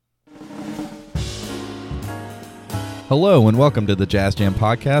Hello and welcome to the Jazz Jam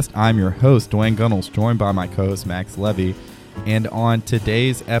Podcast. I'm your host, Dwayne Gunnels, joined by my co-host, Max Levy. And on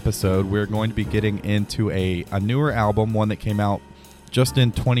today's episode, we're going to be getting into a newer album, one that came out just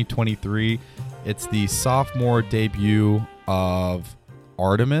in 2023. It's the sophomore debut of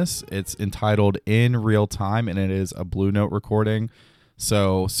Artemis. It's entitled In Real Time, and it is a Blue Note recording.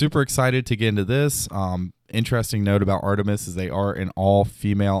 So super excited to get into this. Interesting note about Artemis is they are an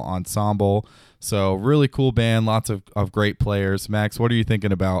all-female ensemble. So really cool band, lots of great players. Max, what are you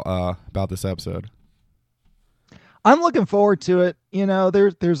thinking about this episode? I'm looking forward to it. You know,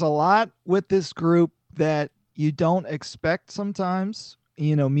 there's a lot with this group that you don't expect sometimes,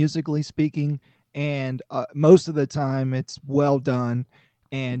 you know, musically speaking, and most of the time it's well done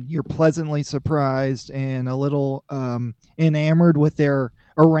and you're pleasantly surprised and a little enamored with their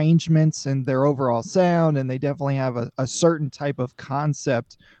arrangements and their overall sound, and they definitely have a certain type of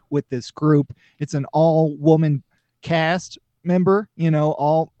concept with this group. It's an all-woman cast member, you know,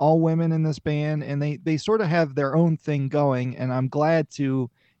 all women in this band, and they sort of have their own thing going, and I'm glad to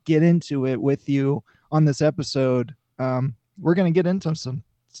get into it with you on this episode. We're going to get into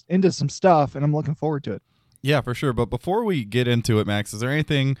some stuff, and I'm looking forward to it. Yeah, for sure. But before we get into it, Max, is there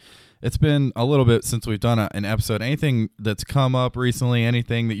anything, it's been a little bit since we've done an episode, anything that's come up recently,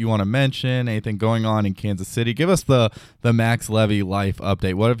 anything that you want to mention, anything going on in Kansas City? Give us the Max Levy life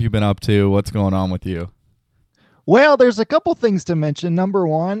update. What have you been up to? What's going on with you? Well, there's a couple things to mention. Number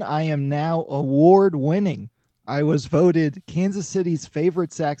one, I am now award winning. I was voted Kansas City's favorite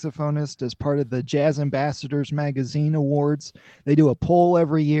saxophonist as part of the Jazz Ambassadors Magazine Awards. They do a poll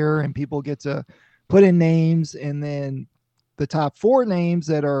every year and people get to put in names, and then the top 4 names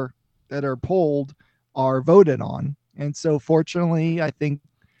that are polled are voted on. And so fortunately, I think,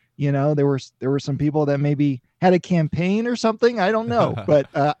 you know, there were some people that maybe had a campaign or something. I don't know.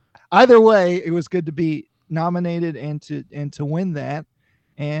 But either way, it was good to be nominated and to win that.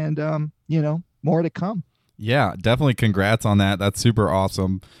 And, you know, more to come. Yeah, definitely. Congrats on that. That's super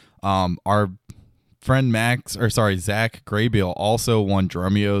awesome. Our friend Zach Graybeal also won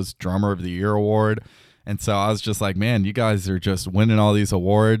Drumio's Drummer of the Year award. And so I was just like, man, you guys are just winning all these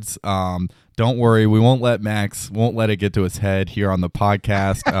awards. Don't worry, we won't let it get to his head here on the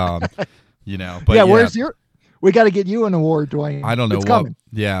podcast. You know, but yeah, where's we got to get you an award, Dwayne. I don't know it's what. Coming.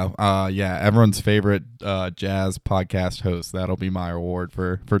 Yeah, everyone's favorite jazz podcast host. That'll be my award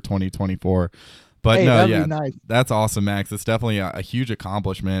for 2024. But hey, no, yeah, nice. That's awesome, Max. It's definitely a huge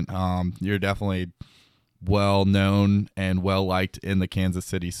accomplishment. You're definitely well known and well liked in the Kansas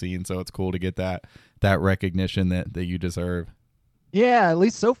City scene, so it's cool to get that recognition that you deserve. Yeah, at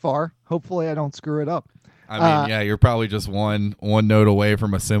least so far. Hopefully, I don't screw it up. I mean, yeah, you're probably just one note away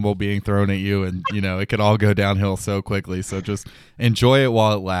from a cymbal being thrown at you, and you know it could all go downhill so quickly. So just enjoy it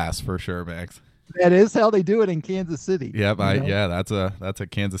while it lasts, for sure, Max. That is how they do it in Kansas City. Yep, yeah, that's a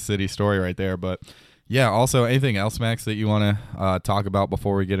Kansas City story right there. But yeah, also anything else, Max, that you want to talk about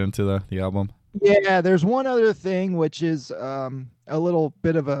before we get into the album? Yeah, there's one other thing, which is a little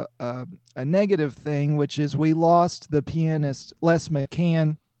bit of a negative thing, which is we lost the pianist Les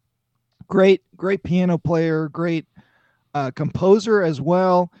McCann. Great piano player, great composer as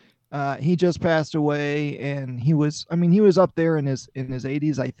well. He just passed away, and he was up there in his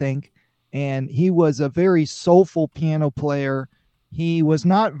 80s, I think. And he was a very soulful piano player. He was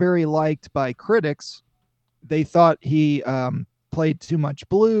not very liked by critics. They thought he played too much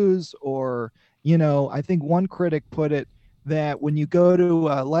blues, or, you know, I think one critic put it that when you go to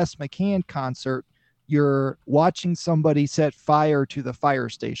a Les McCann concert, you're watching somebody set fire to the fire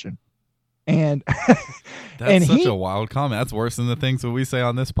station. And that's such a wild comment. That's worse than the things that we say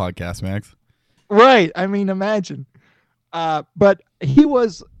on this podcast, Max. Right. I mean, imagine. But he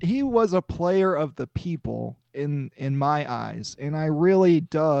was a player of the people in my eyes, and I really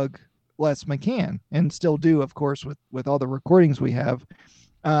dug Les McCann, and still do, of course, with all the recordings we have.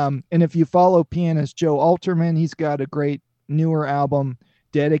 And if you follow pianist Joe Alterman, he's got a great newer album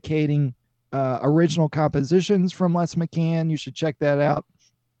dedicating original compositions from Les McCann. You should check that out.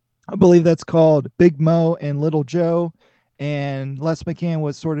 I believe that's called Big Mo and Little Joe. And Les McCann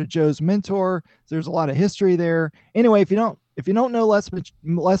was sort of Joe's mentor. So there's a lot of history there. Anyway, if you don't know Les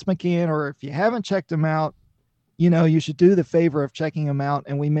McCann, or if you haven't checked him out, you know, you should do the favor of checking him out.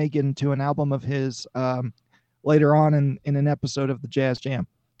 And we may get into an album of his later on in an episode of the Jazz Jam.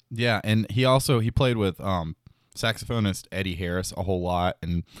 Yeah, and he played with saxophonist Eddie Harris a whole lot,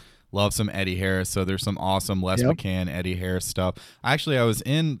 and love some Eddie Harris. So there's some awesome Les McCann, Eddie Harris stuff. Actually, I was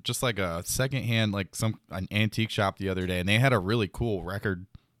in just like a secondhand, like an antique shop the other day, and they had a really cool record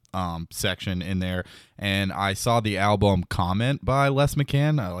section in there, and I saw the album Comment by Les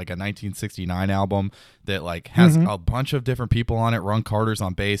McCann, like a 1969 album that like has a bunch of different people on it. Ron Carter's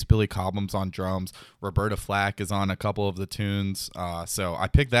on bass, Billy Cobham's on drums, Roberta Flack is on a couple of the tunes. So I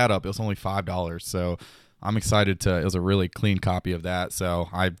picked that up. It was only $5, so I'm excited to. It was a really clean copy of that, so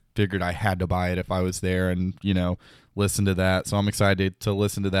I figured I had to buy it if I was there and listen to that. So I'm excited to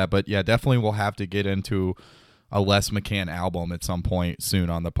listen to that. But yeah, definitely we'll have to get into a Les McCann album at some point soon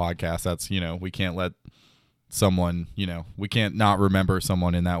on the podcast. That's, we can't let someone, we can't not remember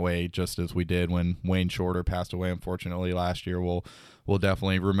someone in that way, just as we did when Wayne Shorter passed away, unfortunately, last year. We'll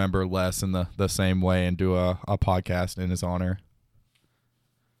definitely remember Les in the same way and do a podcast in his honor.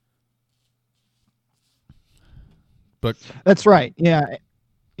 But that's right. Yeah.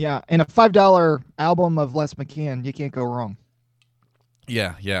 Yeah. And a $5 album of Les McCann, you can't go wrong.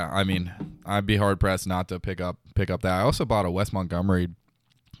 Yeah. I mean, I'd be hard pressed not to pick up that. I also bought a Wes Montgomery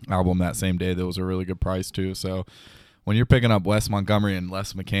album that same day. That was a really good price too. So when you're picking up Wes Montgomery and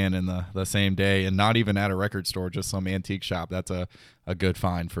Les McCann in the same day, and not even at a record store, just some antique shop, that's a good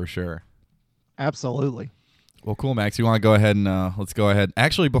find for sure. Absolutely. Well, cool, Max. You want to go ahead and let's go ahead.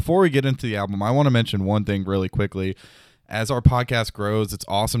 Actually, before we get into the album, I want to mention one thing really quickly. As our podcast grows, it's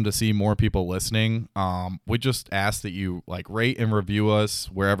awesome to see more people listening. We just ask that you rate and review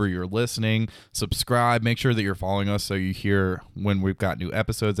us wherever you're listening. Subscribe. Make sure that you're following us so you hear when we've got new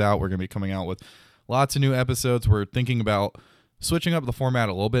episodes out. We're going to be coming out with lots of new episodes. We're thinking about switching up the format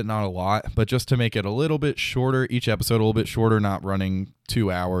a little bit, not a lot, but just to make it a little bit shorter. Each episode a little bit shorter, not running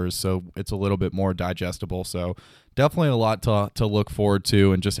 2 hours, so it's a little bit more digestible. So definitely a lot to look forward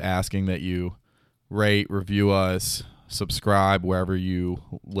to, and just asking that you rate, review us, subscribe wherever you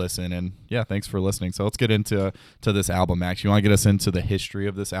listen. And yeah, thanks for listening. So let's get into this album, Max. You want to get us into the history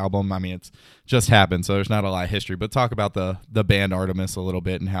of this album? I mean, it's just happened, so there's not a lot of history, but talk about the band Artemis a little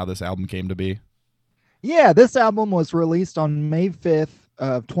bit and how this album came to be. Yeah, this album was released on May 5th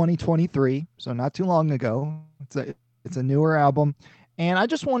of 2023, so not too long ago. It's a newer album, and I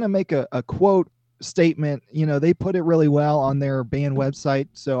just want to make a quote statement. They put it really well on their band website,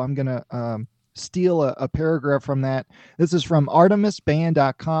 so I'm gonna steal a paragraph from that. This is from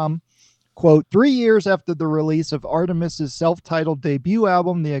artemisband.com. Quote, 3 years after the release of Artemis's self-titled debut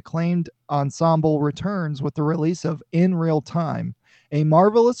album, the acclaimed ensemble returns with the release of In Real Time, a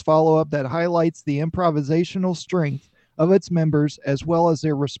marvelous follow-up that highlights the improvisational strength of its members as well as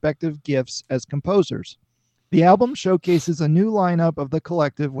their respective gifts as composers. The album showcases a new lineup of the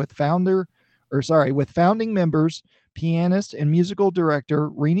collective with founding members, pianist and musical director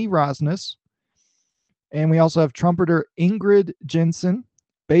Rini Rosnes, and we also have trumpeter Ingrid Jensen,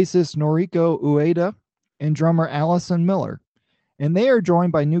 bassist Noriko Ueda, and drummer Allison Miller. And they are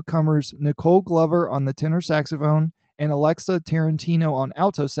joined by newcomers Nicole Glover on the tenor saxophone and Alexa Tarantino on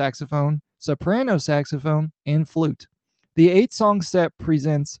alto saxophone, soprano saxophone, and flute. The 8-song set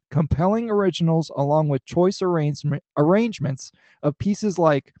presents compelling originals along with choice arrangements of pieces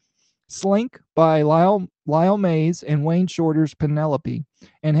like Slink by Lyle Mays and Wayne Shorter's Penelope,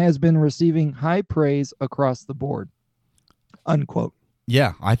 and has been receiving high praise across the board. Unquote.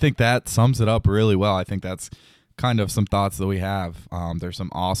 Yeah, I think that sums it up really well. I think that's kind of some thoughts that we have. There's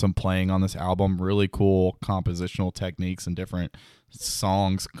some awesome playing on this album, really cool compositional techniques and different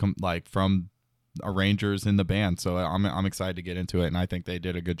songs from arrangers in the band. So I'm excited to get into it, and I think they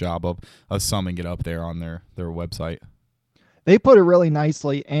did a good job of summing it up there on their website. They put it really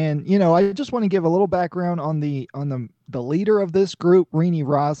nicely, and I just want to give a little background on the leader of this group, Rini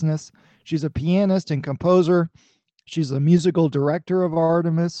Rosnes. She's a pianist and composer. She's a musical director of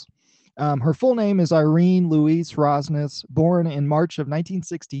Artemis. Her full name is Irene Louise Rosnes, born in March of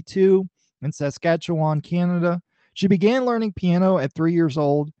 1962 in Saskatchewan, Canada. She began learning piano at 3 years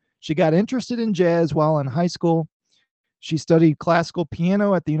old. She got interested in jazz while in high school. She studied classical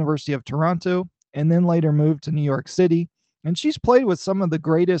piano at the University of Toronto and then later moved to New York City. And she's played with some of the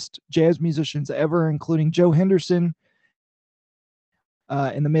greatest jazz musicians ever, including Joe Henderson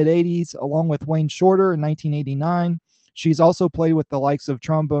in the mid-'80s, along with Wayne Shorter in 1989. She's also played with the likes of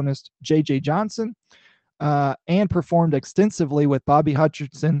trombonist J.J. Johnson and performed extensively with Bobby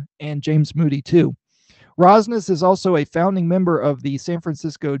Hutcherson and James Moody, too. Rosnes is also a founding member of the San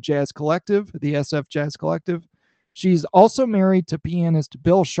Francisco Jazz Collective, the SF Jazz Collective. She's also married to pianist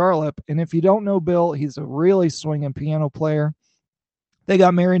Bill Charlap, and if you don't know Bill, he's a really swinging piano player. They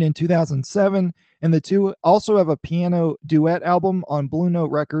got married in 2007, and the two also have a piano duet album on Blue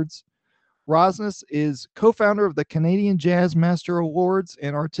Note Records. Rosnes is co-founder of the Canadian Jazz Master Awards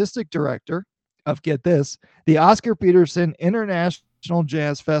and artistic director of, get this, the Oscar Peterson International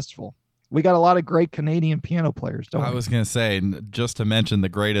Jazz Festival. We got a lot of great Canadian piano players, don't we? I was going to say, just to mention the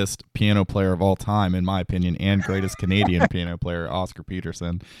greatest piano player of all time, in my opinion, and greatest Canadian piano player, Oscar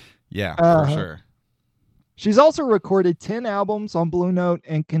Peterson. Yeah, for sure. She's also recorded 10 albums on Blue Note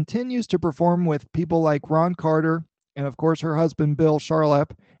and continues to perform with people like Ron Carter and, of course, her husband, Bill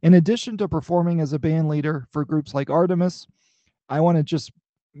Charlap, in addition to performing as a band leader for groups like Artemis. I want to just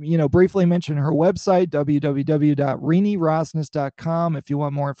briefly mention her website, www.renierosnes.com, if you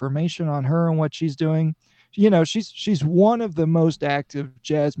want more information on her and what she's doing. She's one of the most active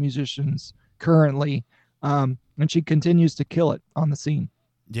jazz musicians currently, and she continues to kill it on the scene.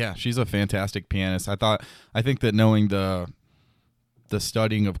 Yeah, she's a fantastic pianist. I think that knowing the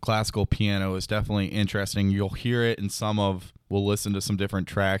studying of classical piano is definitely interesting. You'll hear it in we'll listen to some different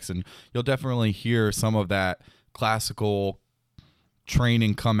tracks, and you'll definitely hear some of that classical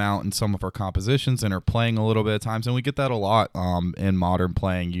training come out in some of her compositions and her playing a little bit of times, and we get that a lot in modern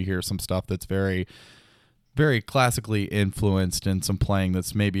playing. You hear some stuff that's very, very classically influenced, and some playing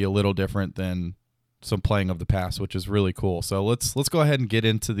that's maybe a little different than some playing of the past, which is really cool. So let's go ahead and get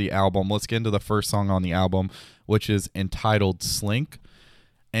into the album. Let's get into the first song on the album, which is entitled Slink.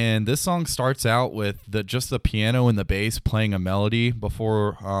 And this song starts out with just the piano and the bass playing a melody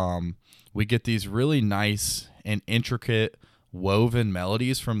before we get these really nice and intricate woven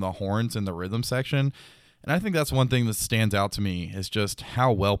melodies from the horns in the rhythm section. And I think that's one thing that stands out to me, is just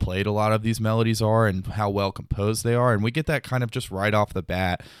how well played a lot of these melodies are and how well composed they are. And we get that kind of just right off the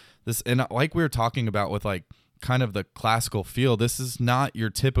bat. And like we were talking about with like kind of the classical feel, this is not your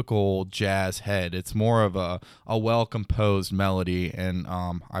typical jazz head. It's more of a well composed melody, and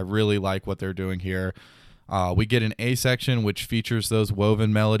I really like what they're doing here. We get an A section which features those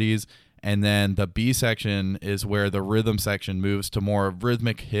woven melodies, and then the B section is where the rhythm section moves to more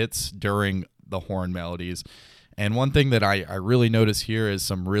rhythmic hits during the horn melodies. And one thing that I really notice here is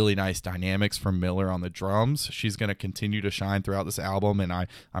some really nice dynamics from Miller on the drums. She's going to continue to shine throughout this album, and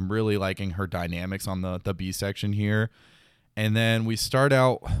I'm really liking her dynamics on the B section here. And then we start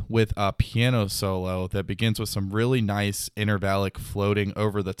out with a piano solo that begins with some really nice intervallic floating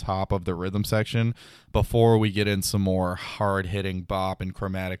over the top of the rhythm section before we get in some more hard-hitting bop and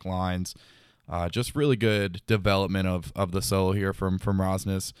chromatic lines. Just really good development of the solo here from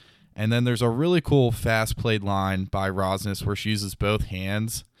Rosnes. And then there's a really cool fast-played line by Rosnes where she uses both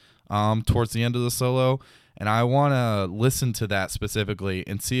hands towards the end of the solo. And I want to listen to that specifically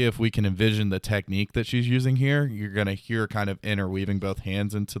and see if we can envision the technique that she's using here. You're going to hear kind of interweaving both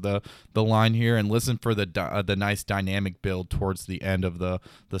hands into the line here, and listen for the nice dynamic build towards the end of the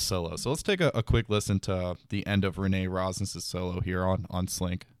solo. So let's take a quick listen to the end of Renee Rosnes' solo here on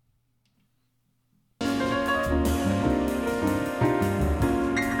Slink.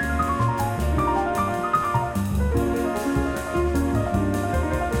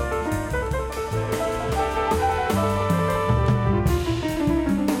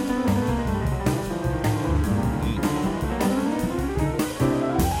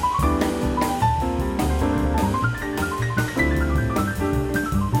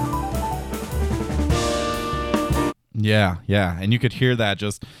 Yeah, and you could hear that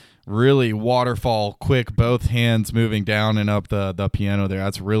just really waterfall quick, both hands moving down and up the piano there.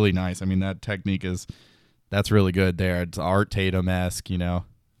 That's really nice. I mean, that technique that's really good there. It's Art Tatum-esque, All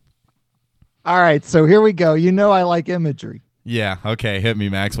right, so here we go. I like imagery. Yeah, okay, hit me,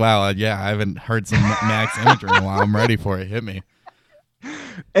 Max. Wow, I haven't heard some Max imagery in a while. I'm ready for it. Hit me.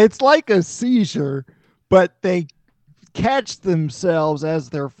 It's like a seizure, but they catch themselves as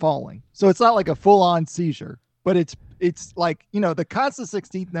they're falling. So it's not like a full-on seizure, but it's like, the constant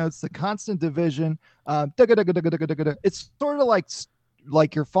 16th notes, the constant division. It's sort of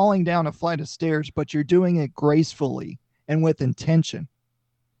like you're falling down a flight of stairs, but you're doing it gracefully and with intention.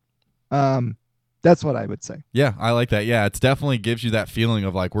 That's what I would say. Yeah, I like that. Yeah, it definitely gives you that feeling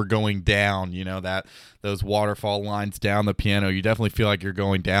of like we're going down, that those waterfall lines down the piano. You definitely feel like you're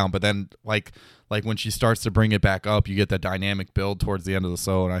going down, but then like when she starts to bring it back up, you get the dynamic build towards the end of the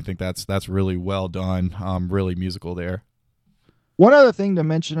solo, and I think that's really well done, really musical there. One other thing to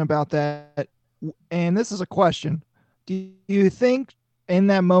mention about that, and this is a question, do you think in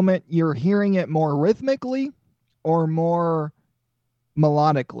that moment you're hearing it more rhythmically or more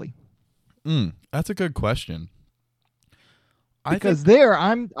melodically? That's a good question. Because there,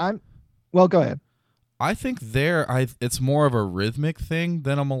 well, go ahead. I think it's more of a rhythmic thing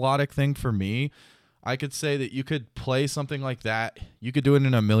than a melodic thing for me. I could say that you could play something like that. You could do it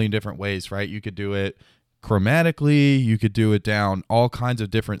in a million different ways, right? You could do it chromatically. You could do it down all kinds of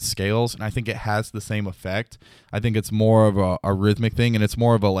different scales, and I think it has the same effect. I think it's more of a rhythmic thing, and it's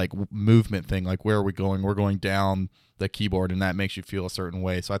more of a like movement thing. Like, where are we going? We're going down the keyboard, and that makes you feel a certain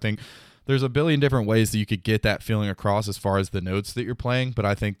way. So I think there's a billion different ways that you could get that feeling across as far as the notes that you're playing, but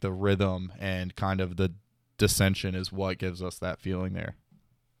I think the rhythm and kind of the dissension is what gives us that feeling there.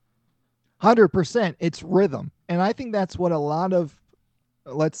 100%. It's rhythm. And I think that's what a lot of,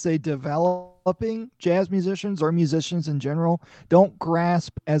 let's say, developing jazz musicians or musicians in general don't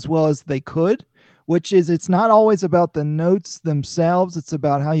grasp as well as they could, which is it's not always about the notes themselves. It's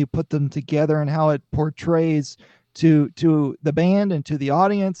about how you put them together and how it portrays to the band and to the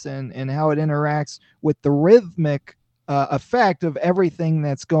audience, and how it interacts with the rhythmic effect of everything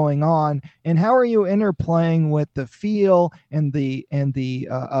that's going on, and how are you interplaying with the feel and the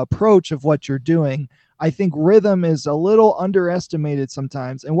approach of what you're doing. I think rhythm is a little underestimated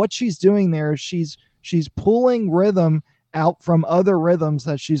sometimes, and what she's doing there is she's pulling rhythm out from other rhythms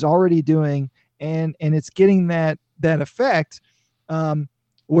that she's already doing, and it's getting that effect,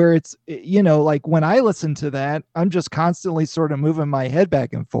 where it's, like when I listen to that, I'm just constantly sort of moving my head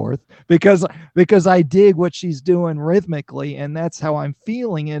back and forth because I dig what she's doing rhythmically, and that's how I'm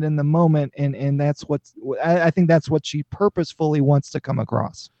feeling it in the moment, and that's I think that's what she purposefully wants to come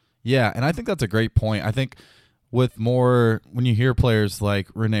across. Yeah, and I think that's a great point. I think with more, when you hear players like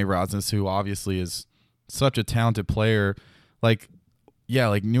Renee Rosnes, who obviously is such a talented player, like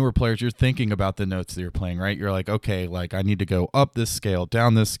newer players, you're thinking about the notes that you're playing, right? You're like, okay, like I need to go up this scale,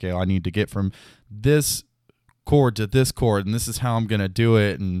 down this scale. I need to get from this chord to this chord, and this is how I'm going to do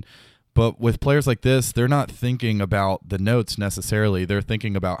it. But with players like this, they're not thinking about the notes necessarily. They're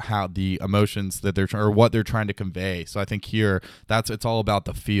thinking about how the emotions that or what they're trying to convey. So I think here it's all about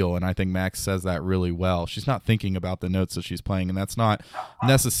the feel, and I think Max says that really well. She's not thinking about the notes that she's playing, and that's not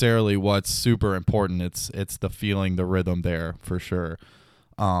necessarily what's super important. It's the feeling, the rhythm there for sure.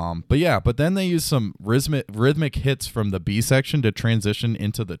 But then they use some rhythmic hits from the B section to transition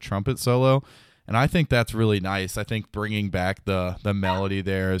into the trumpet solo. And I think that's really nice. I think bringing back the melody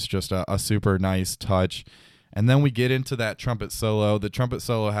there is just a super nice touch. And then we get into that trumpet solo. The trumpet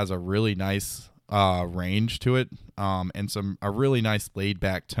solo has a really nice range to it, and a really nice laid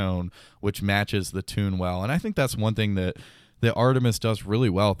back tone, which matches the tune well. And I think that's one thing that Artemis does really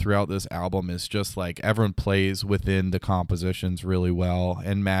well throughout this album, is just like everyone plays within the compositions really well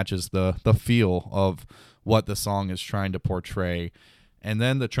and matches the feel of what the song is trying to portray. And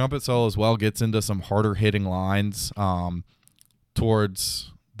then the trumpet solo as well gets into some harder hitting lines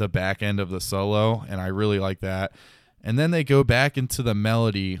towards the back end of the solo, and I really like that. And then they go back into the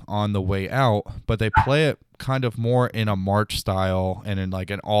melody on the way out, but they play it kind of more in a march style and in like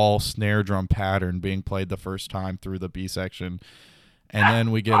an all snare drum pattern being played the first time through the B section. And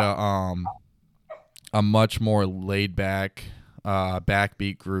then we get a much more laid back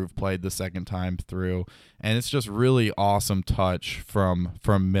backbeat groove played the second time through. And it's just really awesome touch from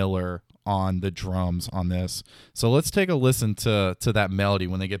Miller on the drums on this. So let's take a listen to that melody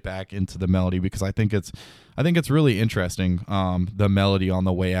when they get back into the melody, because I think it's really interesting, the melody on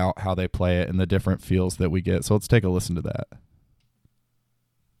the way out, how they play it, and the different feels that we get. So let's take a listen to that.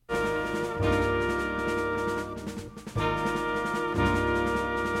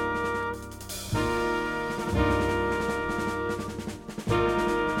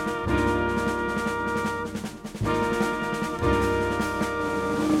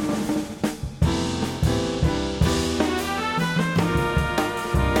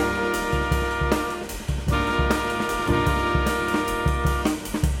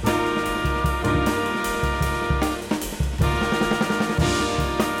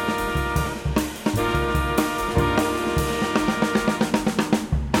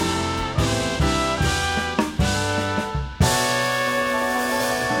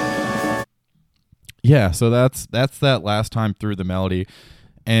 Yeah, so that's that last time through the melody,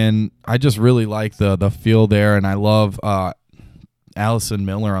 and I just really like the feel there, and I love Allison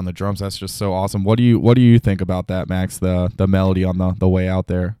Miller on the drums. That's just so awesome. What do you think about that, Max? The melody on the way out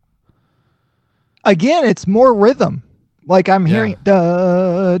there. Again, it's more rhythm. Like I'm hearing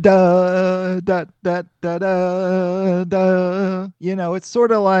da da da da da da da. It's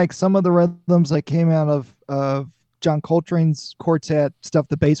sort of like some of the rhythms that came out of John Coltrane's quartet stuff.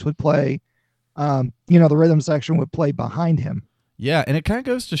 The bass would play. The rhythm section would play behind him. Yeah, and it kind of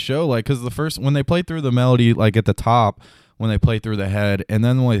goes to show, like, because when they play through the melody, like at the top, when they play through the head, and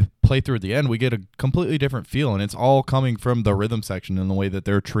then when they play through the end, we get a completely different feel, and it's all coming from the rhythm section in the way that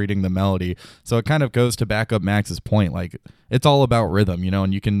they're treating the melody. So it kind of goes to back up Max's point, like, it's all about rhythm,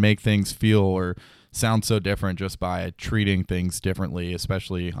 and you can make things feel or sound so different just by treating things differently,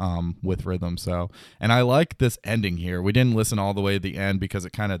 especially with rhythm. So, and I like this ending here. We didn't listen all the way to the end because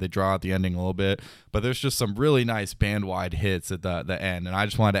they draw out the ending a little bit, but there's just some really nice band-wide hits at the end. And I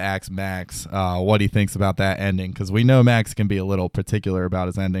just wanted to ask Max what he thinks about that ending, because we know Max can be a little particular about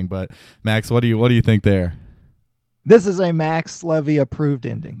his ending. But Max, what do you think there? This is a Max Levy approved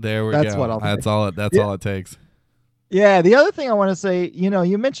ending. There we That's go. what I'll That's say. all. That's all it takes. Yeah, the other thing I want to say,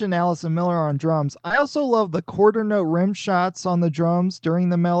 you mentioned Allison Miller on drums. I also love the quarter note rim shots on the drums during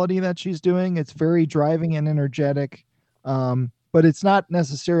the melody that she's doing. It's very driving and energetic, but it's not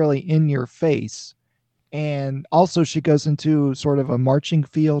necessarily in your face. And also she goes into sort of a marching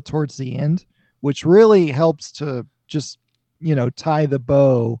feel towards the end, which really helps to just, tie the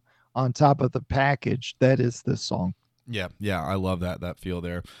bow on top of the package that is this song. Yeah, I love that feel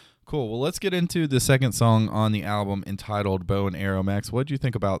there. Cool. Well, let's get into the second song on the album, entitled Bow and Arrow. Max, what did you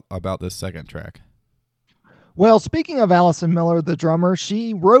think about this second track? Well, speaking of Allison Miller, the drummer,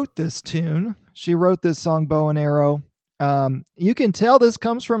 she wrote this tune. She wrote this song, Bow and Arrow. You can tell this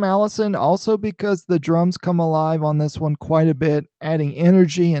comes from Allison also because the drums come alive on this one quite a bit, adding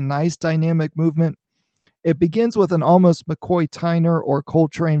energy and nice dynamic movement. It begins with an almost McCoy Tyner or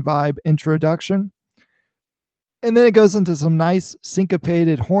Coltrane vibe introduction. And then it goes into some nice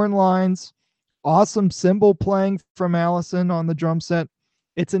syncopated horn lines, awesome cymbal playing from Allison on the drum set.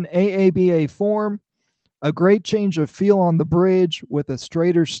 It's an AABA form, a great change of feel on the bridge with a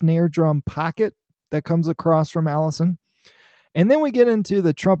straighter snare drum pocket that comes across from Allison. And then we get into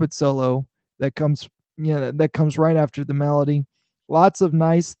the trumpet solo that comes right after the melody. Lots of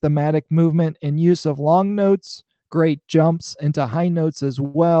nice thematic movement and use of long notes, great jumps into high notes as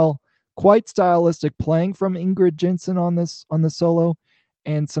well. Quite stylistic playing from Ingrid Jensen on the solo,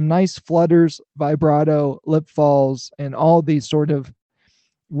 and some nice flutters, vibrato, lip falls, and all these sort of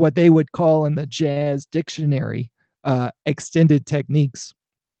what they would call in the jazz dictionary extended techniques.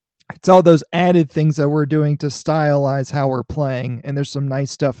 It's all those added things that we're doing to stylize how we're playing, and there's some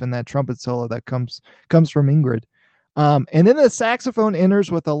nice stuff in that trumpet solo that comes from Ingrid. And then the saxophone enters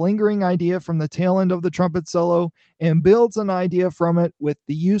with a lingering idea from the tail end of the trumpet solo and builds an idea from it with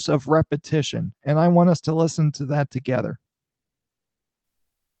the use of repetition. And I want us to listen to that together.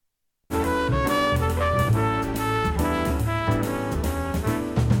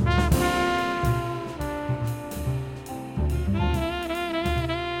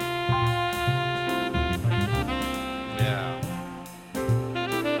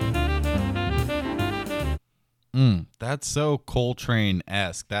 That's so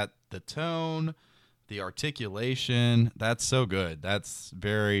Coltrane-esque. That the tone, the articulation, that's so good. That's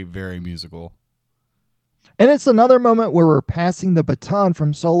very, very musical. And it's another moment where we're passing the baton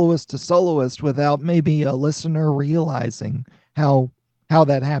from soloist to soloist without maybe a listener realizing how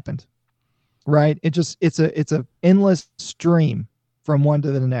that happened. Right? It's a endless stream from one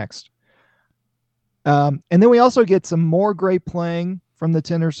to the next. And then we also get some more great playing from the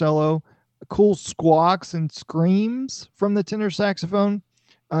tenor solo. Cool squawks and screams from the tenor saxophone.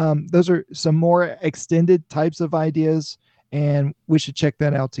 Those are some more extended types of ideas, and we should check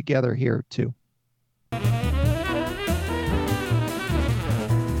that out together here too.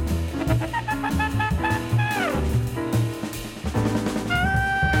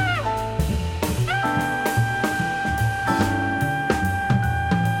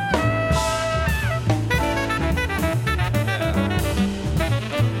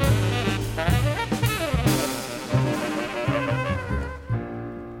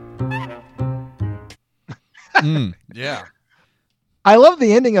 Yeah. I love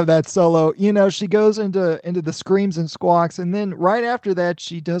the ending of that solo. She goes into the screams and squawks, and then right after that,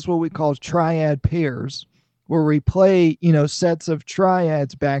 she does what we call triad pairs, where we play, sets of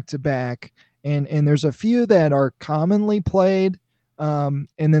triads back to back. And there's a few that are commonly played. And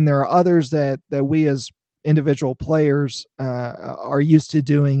then there are others that we as individual players are used to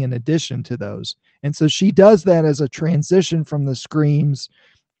doing in addition to those. And so she does that as a transition from the screams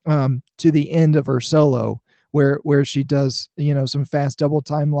to the end of her solo, where she does, some fast double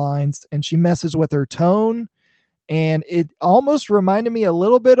time lines, and she messes with her tone. And it almost reminded me a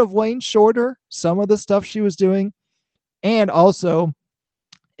little bit of Wayne Shorter, some of the stuff she was doing. And also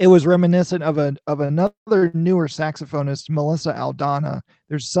it was reminiscent of another newer saxophonist, Melissa Aldana.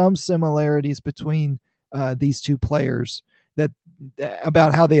 There's some similarities between these two players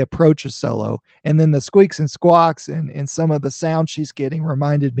about how they approach a solo. And then the squeaks and squawks and some of the sound she's getting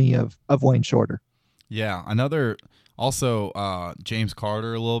reminded me of Wayne Shorter. Yeah, another also James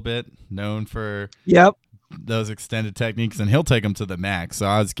Carter, a little bit known for those extended techniques, and he'll take them to the max. So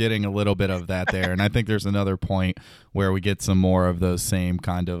I was getting a little bit of that there, and I think there's another point where we get some more of those same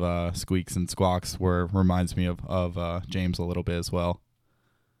kind of squeaks and squawks, where it reminds me of James a little bit as well.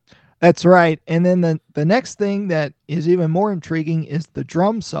 That's right. And then the next thing that is even more intriguing is the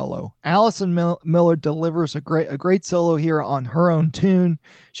drum solo. Allison Miller delivers a great solo here on her own tune.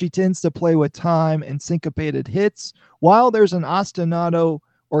 She tends to play with time and syncopated hits, while there's an ostinato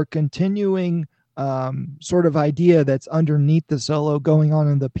or continuing sort of idea that's underneath the solo going on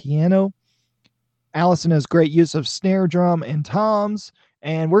in the piano. Allison has great use of snare drum and toms,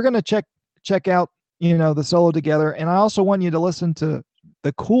 and we're going to check out the solo together. And I also want you to listen to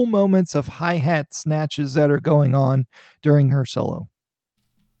the cool moments of hi-hat snatches that are going on during her solo.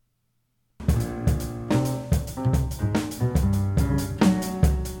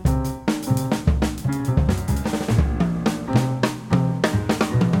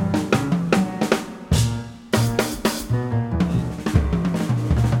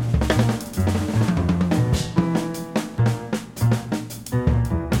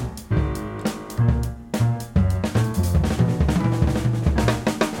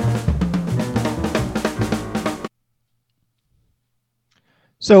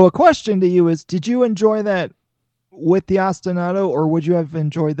 So a question to you is, did you enjoy that with the ostinato, or would you have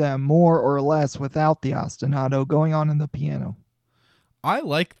enjoyed that more or less without the ostinato going on in the piano? I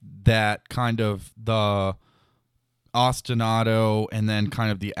like that kind of the ostinato and then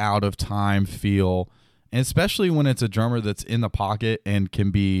kind of the out of time feel, and especially when it's a drummer that's in the pocket and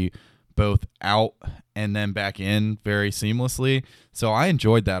can be both out and then back in very seamlessly. So I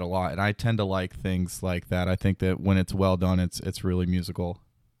enjoyed that a lot, and I tend to like things like that. I think that when it's well done, it's really musical.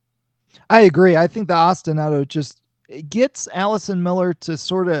 I agree. I think the ostinato just gets Allison Miller to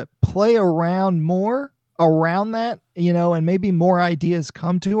sort of play around more around that, and maybe more ideas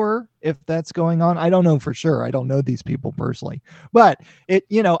come to her if that's going on. I don't know for sure. I don't know these people personally, but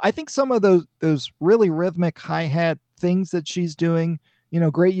I think some of those really rhythmic hi-hat things that she's doing,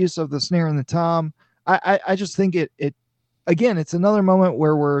 great use of the snare and the tom. I just think it again, it's another moment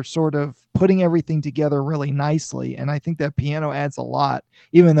where we're sort of putting everything together really nicely. And I think that piano adds a lot,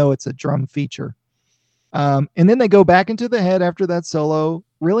 even though it's a drum feature. And then they go back into the head after that solo.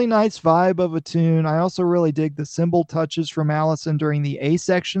 Really nice vibe of a tune. I also really dig the cymbal touches from Allison during the A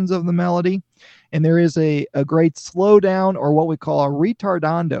sections of the melody. And there is a great slowdown, or what we call a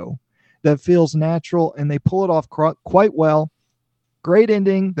retardando, that feels natural, and they pull it off quite well. Great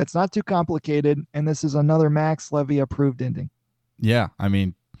ending that's not too complicated, and this is another Max Levy approved ending. Yeah, I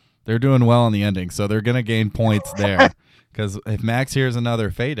mean, they're doing well on the ending, so they're going to gain points there. Because if Max hears another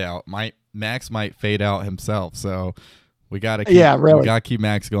fade out, Max might fade out himself. So we got to keep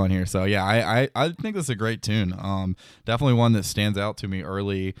Max going here. So yeah, I think this is a great tune. Definitely one that stands out to me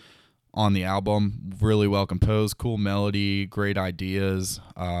early on the album. Really well composed, cool melody, great ideas,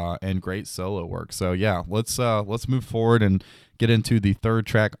 and great solo work. So yeah, let's move forward and get into the third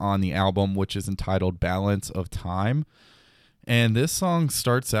track on the album, which is entitled Balance of Time. And this song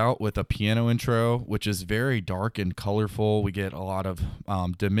starts out with a piano intro, which is very dark and colorful. We get a lot of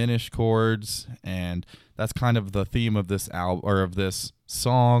diminished chords, and that's kind of the theme of this album, or of this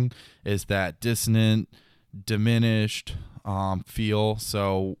song, is that dissonant, diminished feel.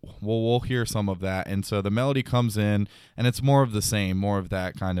 So we'll hear some of that. And so the melody comes in, and it's more of the same, more of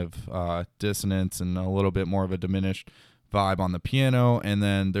that kind of dissonance and a little bit more of a diminished vibe on the piano, and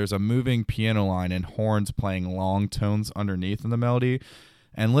then there's a moving piano line and horns playing long tones underneath in the melody.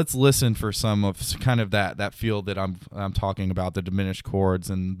 And let's listen for some of kind of that feel that I'm talking about, the diminished chords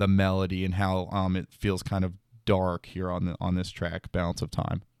and the melody, and how it feels kind of dark here on this track, Balance of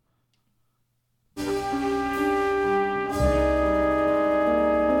Time.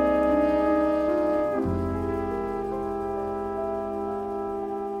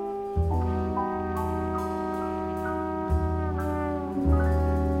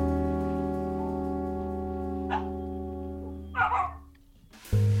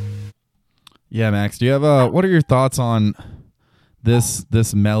 Yeah, Max, do you have what are your thoughts on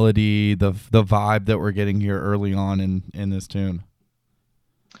this melody, the vibe that we're getting here early on in this tune?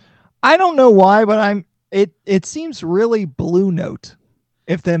 I don't know why, but it seems really Blue Note,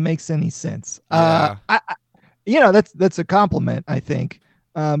 if that makes any sense. Yeah. That's a compliment, I think.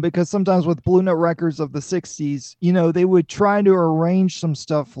 Because sometimes with Blue Note records of the 60s, they would try to arrange some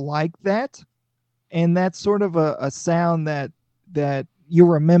stuff like that. And that's sort of a sound that you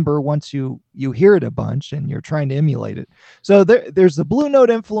remember once you hear it a bunch and you're trying to emulate it. So there's the Blue Note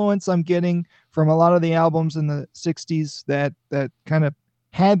influence I'm getting from a lot of the albums in the 60s that kind of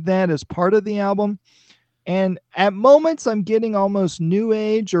had that as part of the album. And at moments, I'm getting almost new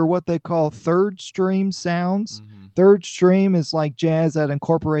age or what they call third stream sounds. Mm-hmm. Third stream is like jazz that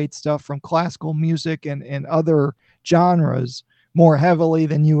incorporates stuff from classical music and other genres more heavily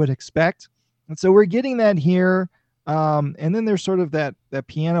than you would expect. And so we're getting that here. And then there's sort of that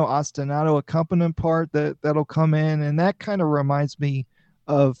piano ostinato accompaniment part that'll come in, and that kind of reminds me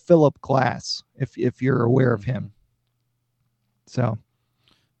of Philip Glass, if you're aware of Mm-hmm. him. So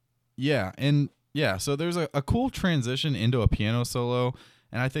Yeah, and yeah, so there's a cool transition into a piano solo,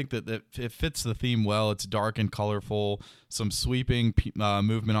 and I think that it fits the theme well. It's dark and colorful, some sweeping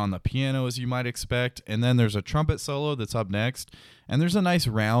movement on the piano as you might expect, and then there's a trumpet solo that's up next, and there's a nice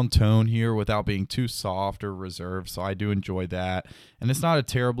round tone here without being too soft or reserved, so I do enjoy that. And it's not a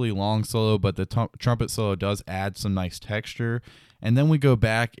terribly long solo, but the trumpet solo does add some nice texture. And then we go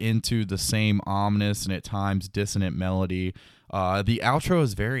back into the same ominous and at times dissonant melody. The outro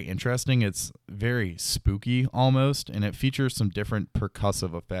is very interesting. It's very spooky almost, and it features some different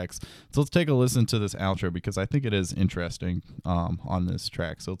percussive effects. So let's take a listen to this outro because I think it is interesting on this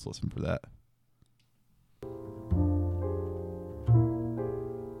track. So let's listen for that.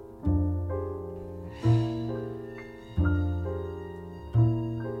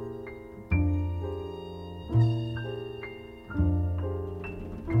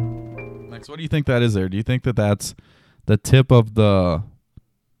 Max, what do you think that is there? Do you think that that's the tip of the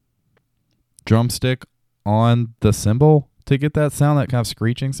drumstick on the cymbal to get that sound, that kind of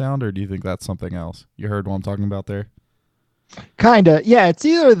screeching sound, or do you think that's something else? You heard what I'm talking about there? kinda, yeah, it's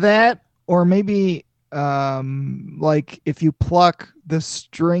either that or maybe like if you pluck the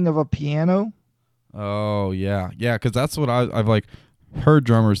string of a piano. Oh yeah, yeah, because that's what I've like heard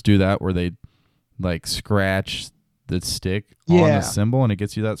drummers do that where they like scratch the stick on Yeah. the cymbal and it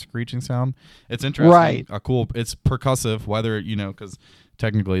gets you that screeching sound. It's interesting. Right. It's percussive, whether, you know, because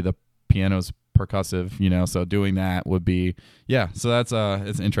technically the piano's percussive, you know, so doing that would be, yeah, so that's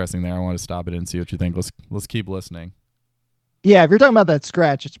it's interesting there. I want to stop it and see what you think. Let's keep listening. Yeah, if you're talking about that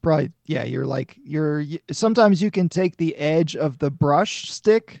scratch, it's probably, yeah, sometimes you can take the edge of the brush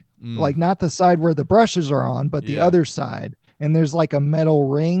stick, like not the side where the brushes are on, but the Yeah. other side. And there's like a metal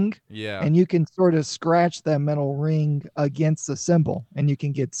ring, Yeah. and you can sort of scratch that metal ring against the cymbal, and you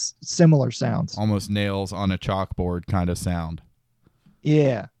can get similar sounds. Almost nails on a chalkboard kind of sound.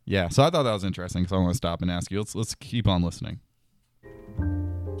 Yeah. Yeah, so I thought that was interesting, so I want to stop and ask you. Let's keep on listening.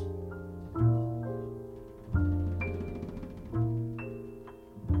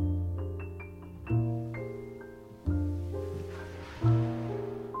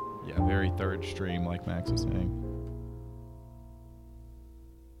 Yeah, very third stream, like Max was saying.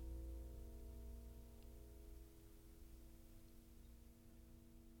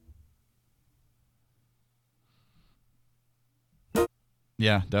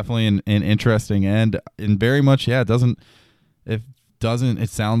 Yeah, definitely an interesting end, and very much, yeah, it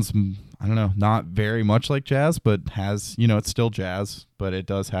sounds, I don't know, not very much like jazz, but has, you know, it's still jazz, but it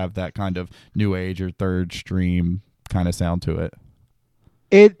does have that kind of new age or third stream kind of sound to it.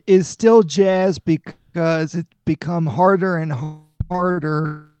 It is still jazz because it's become harder and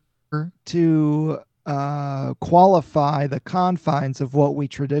harder to qualify the confines of what we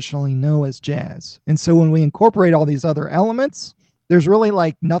traditionally know as jazz. And so when we incorporate all these other elements, there's really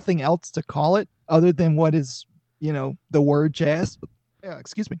like nothing else to call it other than what is, you know, the word jazz. Yeah,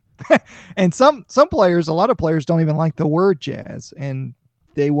 excuse me. And some players, a lot of players don't even like the word jazz, and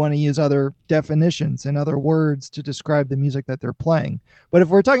they want to use other definitions and other words to describe the music that they're playing. But if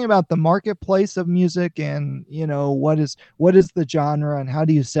we're talking about the marketplace of music and, you know, what is the genre and how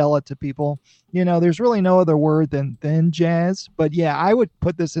do you sell it to people, you know, there's really no other word than jazz. But yeah, I would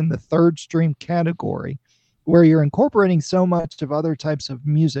put this in the third stream category, where you're incorporating so much of other types of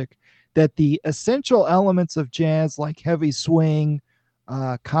music that the essential elements of jazz, like heavy swing,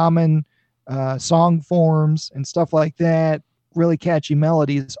 common song forms and stuff like that, really catchy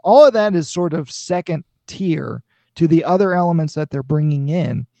melodies, all of that is sort of second tier to the other elements that they're bringing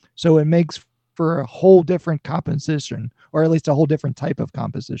in. So it makes for a whole different composition, or at least a whole different type of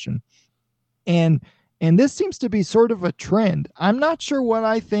composition. And this seems to be sort of a trend. I'm not sure what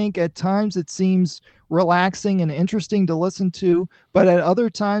I think. At times it seems relaxing and interesting to listen to, but at other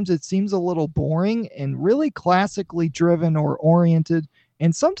times it seems a little boring and really classically driven or oriented.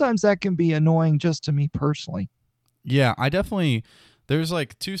 And sometimes that can be annoying just to me personally. Yeah, there's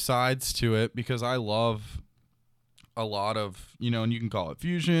like two sides to it, because I love a lot of, you know, and you can call it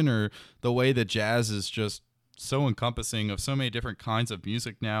fusion, or the way that jazz is just so encompassing of so many different kinds of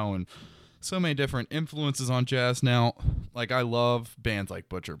music now, and so many different influences on jazz now. Like, I love bands like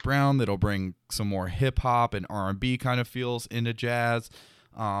Butcher Brown that'll bring some more hip hop and R&B kind of feels into jazz.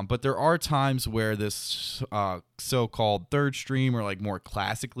 But there are times where this so-called third stream or like more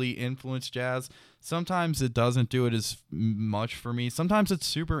classically influenced jazz, sometimes it doesn't do it as much for me. Sometimes it's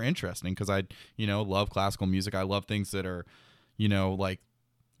super interesting because I, love classical music. I love things that are, like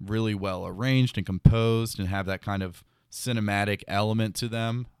really well arranged and composed and have that kind of cinematic element to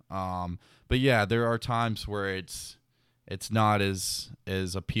them. But yeah, there are times where it's not as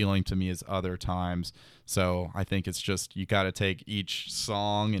appealing to me as other times. So I think it's just you got to take each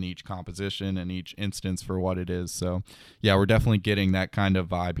song and each composition and each instance for what it is. So yeah, we're definitely getting that kind of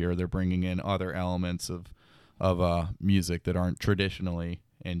vibe here. They're bringing in other elements of music that aren't traditionally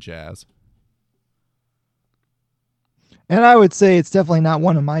in jazz. And I would say it's definitely not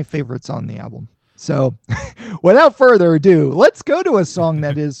one of my favorites on the album. So without further ado, let's go to a song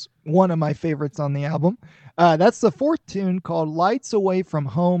that is one of my favorites on the album. That's the fourth tune called Lights Away from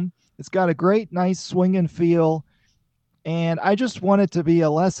Home. It's got a great, nice swinging feel. And I just want it to be a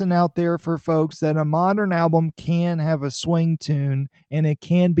lesson out there for folks that a modern album can have a swing tune, and it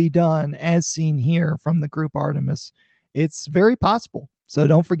can be done as seen here from the group Artemis. It's very possible. So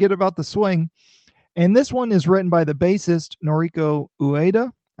don't forget about the swing. And this one is written by the bassist Noriko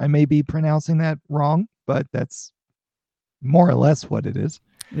Ueda. I may be pronouncing that wrong, but that's more or less what it is.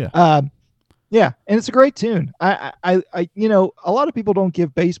 Yeah. Yeah, and it's a great tune. I, a lot of people don't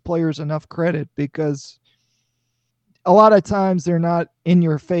give bass players enough credit because a lot of times they're not in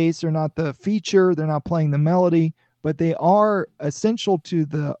your face, they're not the feature, they're not playing the melody, but they are essential to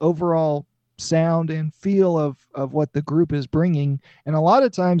the overall sound and feel of what the group is bringing. And a lot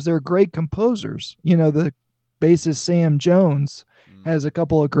of times they're great composers. The bassist Sam Jones has a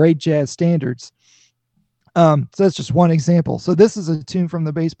couple of great jazz standards. So that's just one example. So this is a tune from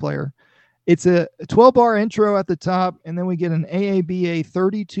the bass player. It's a 12-bar intro at the top, and then we get an AABA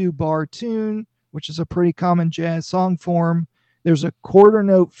 32-bar tune, which is a pretty common jazz song form. There's a quarter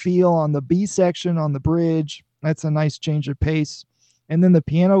note feel on the B section on the bridge. That's a nice change of pace. And then the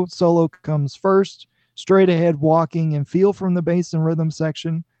piano solo comes first, straight ahead walking and feel from the bass and rhythm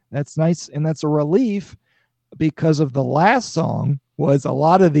section. That's nice, and that's a relief because of the last song was a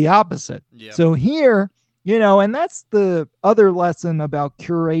lot of the opposite. Yep. So here, and that's the other lesson about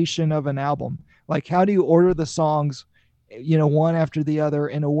curation of an album. Like, how do you order the songs, one after the other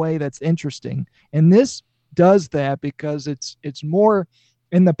in a way that's interesting? And this does that because it's more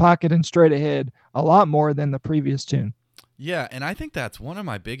in the pocket and straight ahead, a lot more than the previous tune. Yeah, and I think that's one of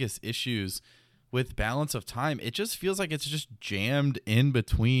my biggest issues with Balance of Time. It just feels like it's just jammed in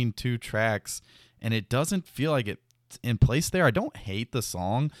between two tracks, and it doesn't feel like it's in place there. I don't hate the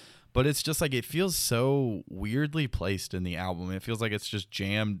song, but it's just like it feels so weirdly placed in the album. It feels like it's just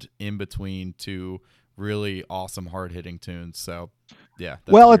jammed in between two really awesome hard-hitting tunes. So, yeah,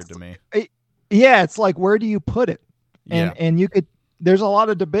 that's weird to me. It's like, where do you put it? Yeah. And you could. There's a lot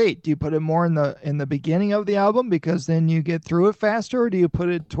of debate. Do you put it more in the beginning of the album because then you get through it faster, or do you put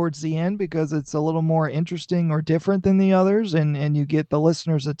it towards the end because it's a little more interesting or different than the others, and you get the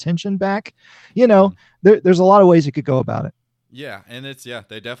listener's attention back? There's a lot of ways you could go about it. Yeah, and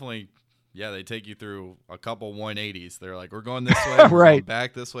they definitely, they take you through a couple 180s. They're like, we're going this way, we're right, going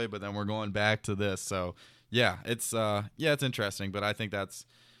back this way, but then we're going back to this. So yeah, it's interesting, but I think that's,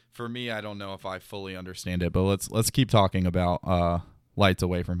 for me, I don't know if I fully understand it, but let's keep talking about Lights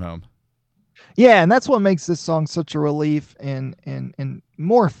Away from Home. Yeah, and that's what makes this song such a relief and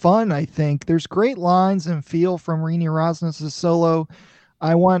more fun, I think. There's great lines and feel from Rini Rosnes' solo.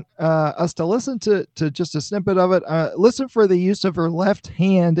 I want us to listen to just a snippet of it. Listen for the use of her left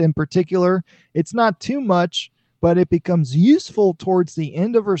hand in particular. It's not too much, but it becomes useful towards the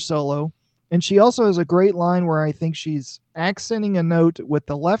end of her solo. And she also has a great line where I think she's accenting a note with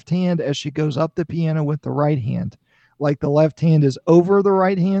the left hand as she goes up the piano with the right hand. Like the left hand is over the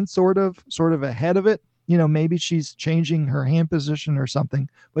right hand, sort of ahead of it. Maybe she's changing her hand position or something.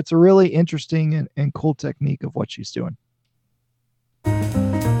 But it's a really interesting and cool technique of what she's doing.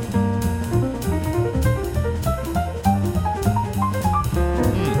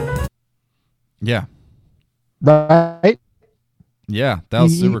 Yeah. Right? Yeah, that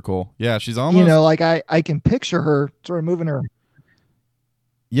was super cool. Yeah, she's almost... like I can picture her sort of moving her...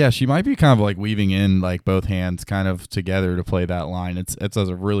 Yeah, she might be kind of like weaving in like both hands kind of together to play that line. It's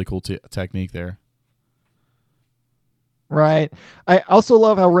a really cool technique there. Right. I also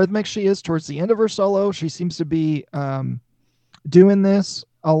love how rhythmic she is towards the end of her solo. She seems to be doing this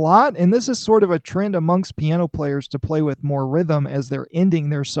a lot, and this is sort of a trend amongst piano players to play with more rhythm as they're ending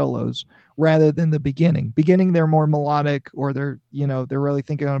their solos rather than the beginning. Beginning, they're more melodic, or they're really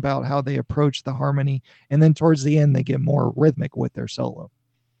thinking about how they approach the harmony, and then towards the end they get more rhythmic with their solo.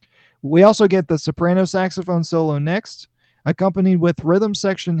 We also get the soprano saxophone solo next. accompanied with rhythm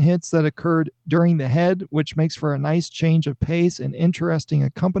section hits that occurred during the head, which makes for a nice change of pace and interesting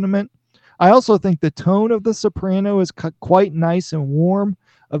accompaniment. I also think the tone of the soprano is quite nice and warm,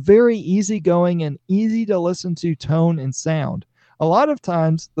 a very easygoing and easy to listen to tone and sound. A lot of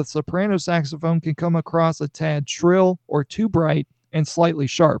times, the soprano saxophone can come across a tad shrill or too bright and slightly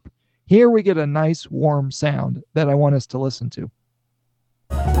sharp. Here we get a nice warm sound that I want us to listen to.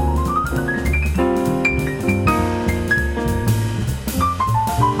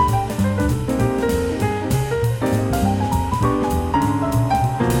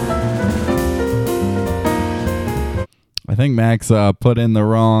 I think Max put in the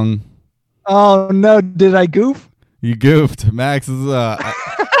wrong. Oh no! Did I goof? You goofed. Max is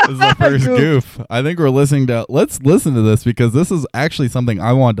this is the first goof. I think we're listening to. Let's listen to this because this is actually something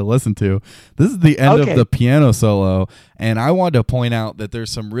I wanted to listen to. This is the end of the piano solo, and I wanted to point out that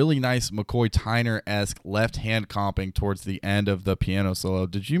there's some really nice McCoy Tyner-esque left hand comping towards the end of the piano solo.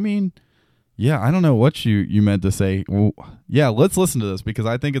 Did you mean? Yeah, I don't know what you meant to say. Well, yeah, let's listen to this because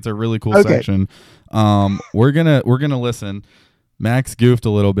I think it's a really cool section. We're gonna listen. Max goofed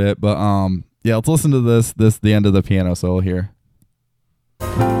a little bit, but yeah, let's listen to this the end of the piano solo here.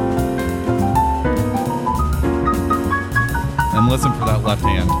 And listen for that left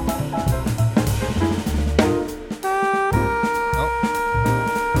hand.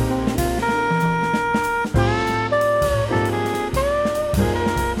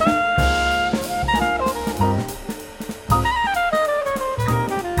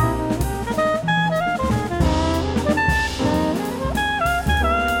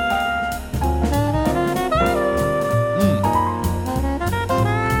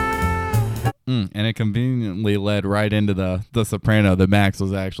 And it conveniently led right into the soprano that Max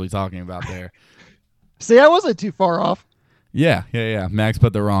was actually talking about there. See, I wasn't too far off. Yeah. Max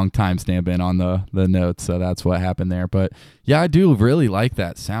put the wrong timestamp in on the notes, so that's what happened there. But yeah, I do really like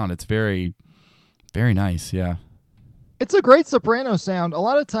that sound. It's very, very nice. Yeah. It's a great soprano sound. A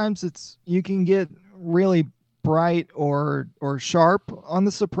lot of times you can get really bright or sharp on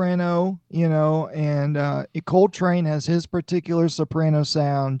the soprano, and Coltrane has his particular soprano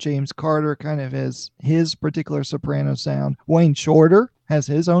sound. James Carter kind of has his particular soprano sound. Wayne Shorter has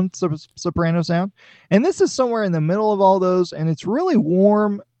his own soprano sound. And this is somewhere in the middle of all those, and it's really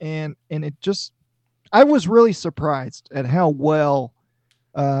warm, and it just, I was really surprised at how well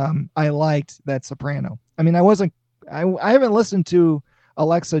I liked that soprano. I mean, I haven't listened to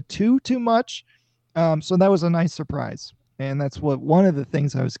Alexa too much, so that was a nice surprise. And that's one of the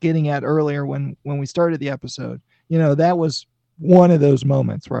things I was getting at earlier when we started the episode. That was one of those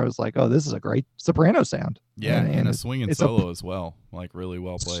moments where I was like, oh, this is a great soprano sound. Yeah, and a swinging solo as well, like really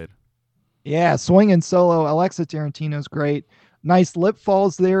well played. Yeah, swinging solo. Alexa Tarantino's great. Nice lip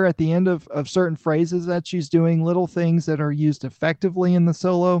falls there at the end of certain phrases that she's doing, little things that are used effectively in the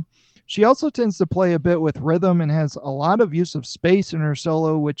solo. She also tends to play a bit with rhythm and has a lot of use of space in her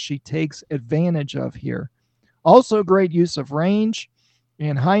solo, which she takes advantage of here. Also great use of range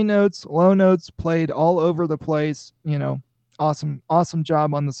and high notes, low notes played all over the place. Awesome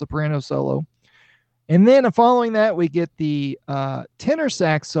job on the soprano solo. And then following that, we get the tenor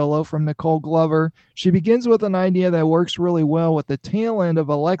sax solo from Nicole Glover. She begins with an idea that works really well with the tail end of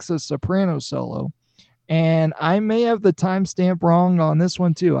Alexa's soprano solo. And I may have the timestamp wrong on this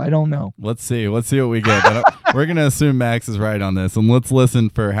one too. I don't know. Let's see what we get. But we're going to assume Max is right on this. And let's listen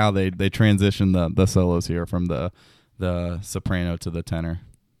for how they transition the solos here from the soprano to the tenor.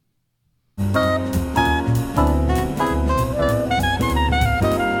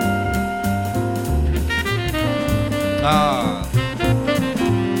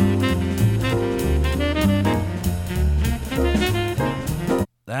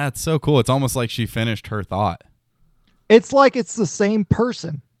 That's so cool. It's almost like she finished her thought. It's like it's the same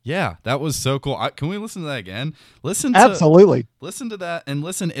person. Yeah, that was so cool. Can we listen to that again? Absolutely. Listen to that and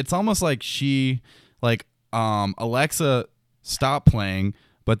listen. It's almost like Alexa stopped playing,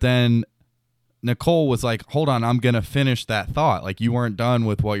 but then Nicole was like, "Hold on, I'm gonna finish that thought. Like you weren't done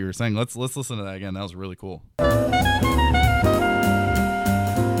with what you were saying." Let's listen to that again. That was really cool.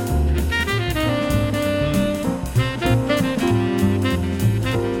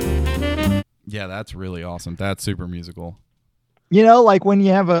 Yeah, that's really awesome. That's super musical. Like when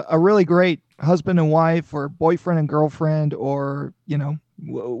you have a really great husband and wife or boyfriend and girlfriend or,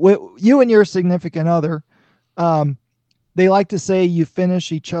 you and your significant other, they like to say you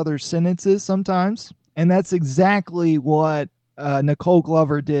finish each other's sentences sometimes. And that's exactly what Nicole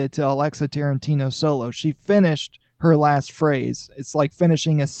Glover did to Alexa Tarantino's solo. She finished her last phrase. It's like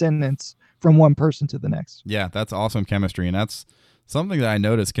finishing a sentence from one person to the next. Yeah, that's awesome chemistry. And that's Something that I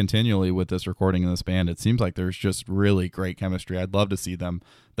notice continually with this recording in this band, it seems like there's just really great chemistry. I'd love to see them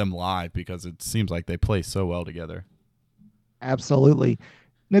live because it seems like they play so well together. Absolutely.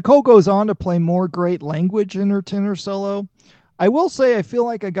 Nicole goes on to play more great language in her tenor solo. I will say I feel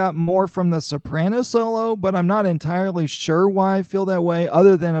like I got more from the soprano solo, but I'm not entirely sure why I feel that way,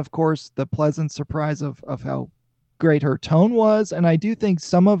 other than, of course, the pleasant surprise of how great her tone was. And I do think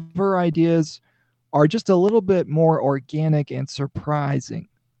some of her ideas are just a little bit more organic and surprising.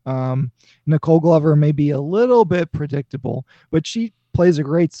 Nicole Glover may be a little bit predictable, but she plays a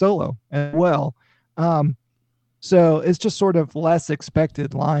great solo as well. So it's just sort of less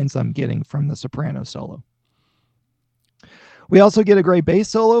expected lines I'm getting from the soprano solo. We also get a great bass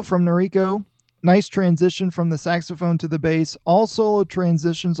solo from Noriko. Nice transition from the saxophone to the bass. All solo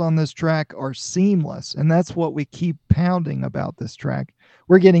transitions on this track are seamless, and that's what we keep pounding about this track.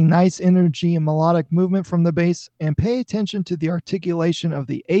 We're getting nice energy and melodic movement from the bass, and pay attention to the articulation of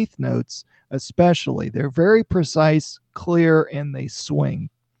the eighth notes especially. They're very precise, clear, and they swing.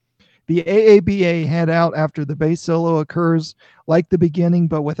 The AABA head out after the bass solo occurs, like the beginning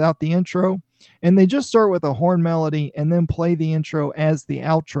but without the intro, and they just start with a horn melody and then play the intro as the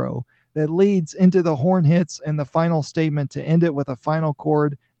outro that leads into the horn hits and the final statement to end it with a final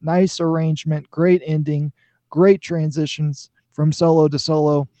chord. Nice arrangement, great ending, great transitions from solo to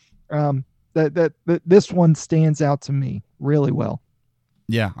solo. This one stands out to me really well.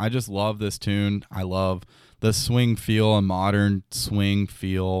 Yeah, I just love this tune. I love the swing feel, a modern swing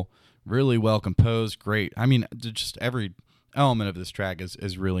feel, really well composed, great. I mean, just every element of this track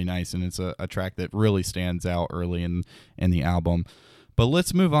is really nice, and it's a track that really stands out early in the album. But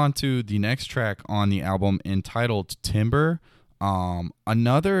let's move on to the next track on the album, entitled Timber.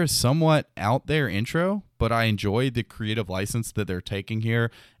 Another somewhat out there intro, but I enjoy the creative license that they're taking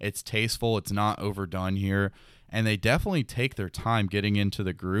here. It's tasteful, it's not overdone here, and they definitely take their time getting into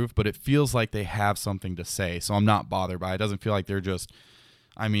the groove, but it feels like they have something to say, so I'm not bothered by it. It doesn't feel like they're just,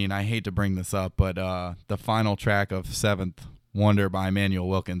 I mean, I hate to bring this up, but the final track of Seventh Wonder by Emmanuel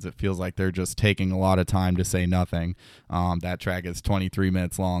Wilkins, it feels like they're just taking a lot of time to say nothing. That track is 23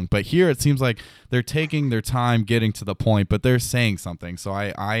 minutes long, but here it seems like they're taking their time getting to the point, but they're saying something, so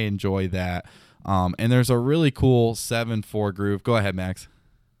I enjoy that. And there's a really cool 7/4 groove. Go ahead, Max.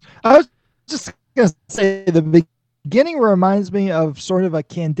 I was just going to say the beginning reminds me of sort of a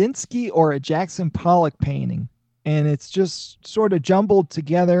Kandinsky or a Jackson Pollock painting, and it's just sort of jumbled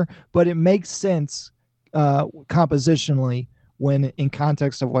together, but it makes sense compositionally when in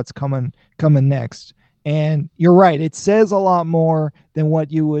context of what's coming next. And you're right, it says a lot more than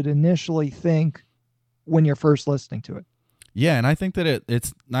what you would initially think when you're first listening to it. Yeah, and I think that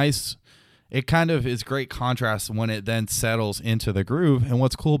it's nice. It kind of is great contrast when it then settles into the groove. And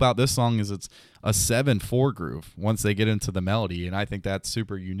what's cool about this song is it's a 7/4 groove once they get into the melody, and I think that's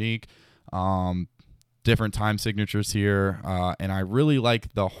super unique. Different time signatures here, and I really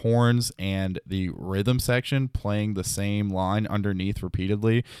like the horns and the rhythm section playing the same line underneath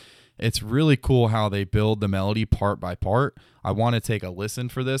repeatedly. It's really cool how they build the melody part by part. I want to take a listen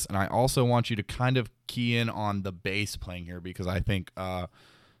for this, and I also want you to kind of key in on the bass playing here, because I think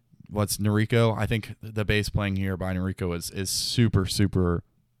what's Noriko? I think the bass playing here by Noriko is super, super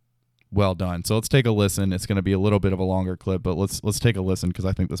well done. So let's take a listen. It's going to be a little bit of a longer clip, but let's take a listen because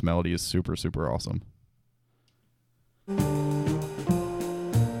I think this melody is super, super awesome.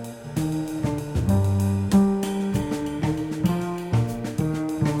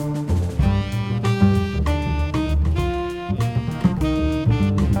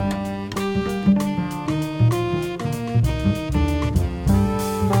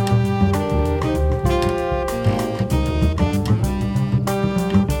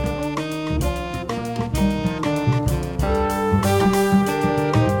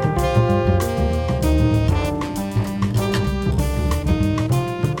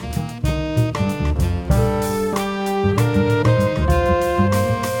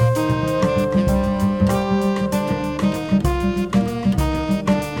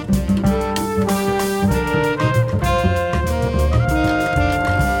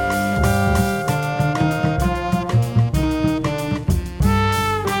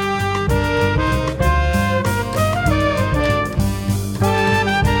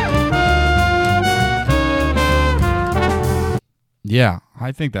 Yeah,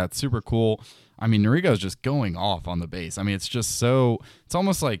 I think that's super cool. I mean, Noriko's just going off on the bass. I mean, it's just so, it's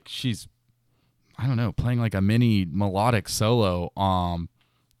almost like she's, I don't know, playing like a mini melodic solo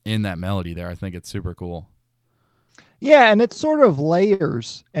in that melody there. I think it's super cool. Yeah, and it sort of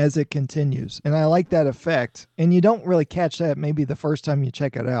layers as it continues, and I like that effect. And you don't really catch that maybe the first time you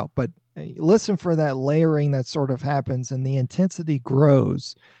check it out, but listen for that layering that sort of happens, and the intensity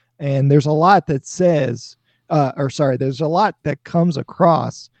grows. And there's a lot that says, there's a lot that comes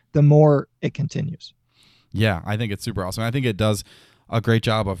across the more it continues. Yeah, I think it's super awesome. I think it does a great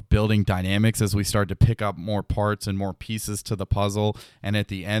job of building dynamics as we start to pick up more parts and more pieces to the puzzle. And at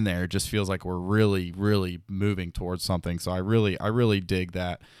the end there, it just feels like we're really, really moving towards something. So I really dig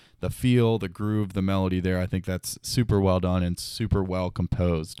that. The feel, the groove, the melody there, I think that's super well done and super well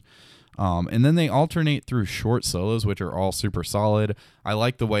composed. And then they alternate through short solos, which are all super solid. I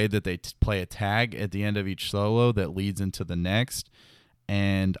like the way that they play a tag at the end of each solo that leads into the next.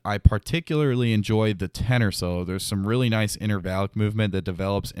 And I particularly enjoyed the tenor solo. There's some really nice intervallic movement that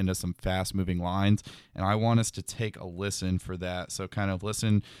develops into some fast-moving lines, and I want us to take a listen for that. So kind of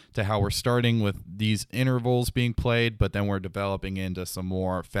listen to how we're starting with these intervals being played, but then we're developing into some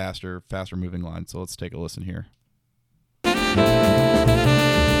more faster-moving lines. So let's take a listen here.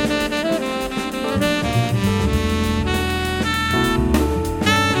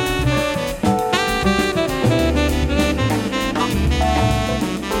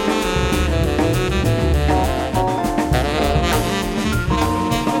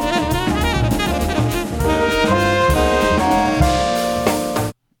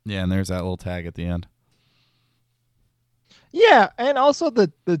 Yeah, and there's that little tag at the end. Yeah, and also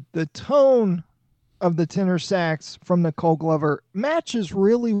the tone of the tenor sax from Nicole Glover matches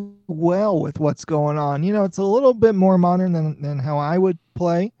really well with what's going on. You know, it's a little bit more modern than how I would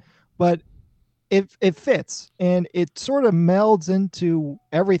play, but it fits, and it sort of melds into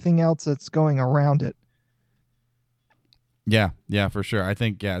everything else that's going around it. Yeah, for sure. I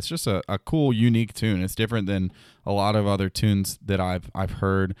think it's just a cool, unique tune. It's different than a lot of other tunes that I've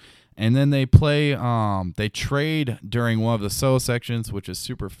heard. And then they play, they trade during one of the solo sections, which is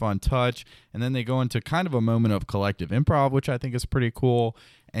super fun touch. And then they go into kind of a moment of collective improv, which I think is pretty cool.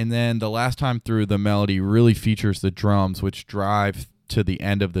 And then the last time through, the melody really features the drums, which drive to the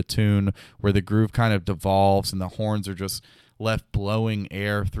end of the tune, where the groove kind of devolves and the horns are just left blowing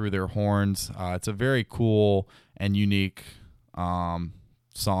air through their horns. It's a very cool and unique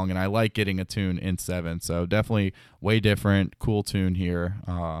song, and I like getting a tune in 7. So definitely way different, cool tune here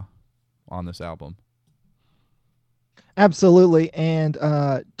on this album. Absolutely. And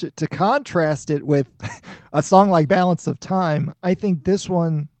to contrast it with a song like Balance of Time, I think this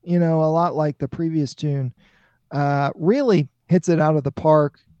one, a lot like the previous tune, really hits it out of the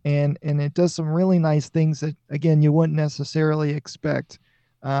park, and it does some really nice things that, again, you wouldn't necessarily expect.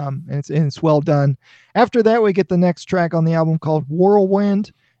 And it's well done. After that, we get the next track on the album called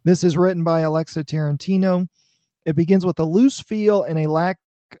Whirlwind. This is written by Alexa Tarantino. It begins with a loose feel and a lack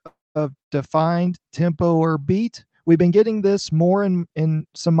of defined tempo or beat. We've been getting this more in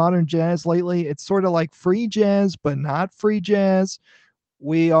some modern jazz lately. It's sort of like free jazz, but not free jazz.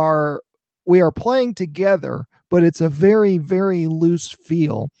 We are playing together, but it's a very, very loose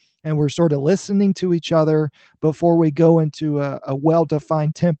feel. And we're sort of listening to each other before we go into a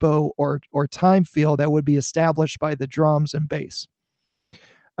well-defined tempo or time feel that would be established by the drums and bass.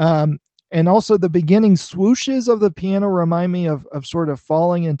 And also the beginning swooshes of the piano remind me of sort of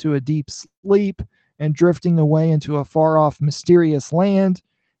falling into a deep sleep and drifting away into a far-off mysterious land.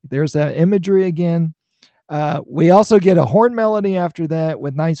 There's that imagery again. We also get a horn melody after that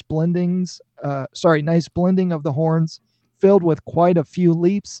with nice blending of the horns, filled with quite a few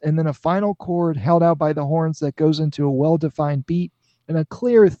leaps, and then a final chord held out by the horns that goes into a well-defined beat and a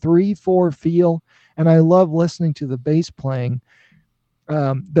clear 3/4 feel. And I love listening to the bass playing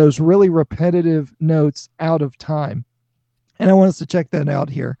those really repetitive notes out of time. And I want us to check that out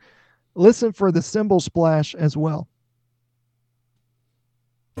here. Listen for the cymbal splash as well.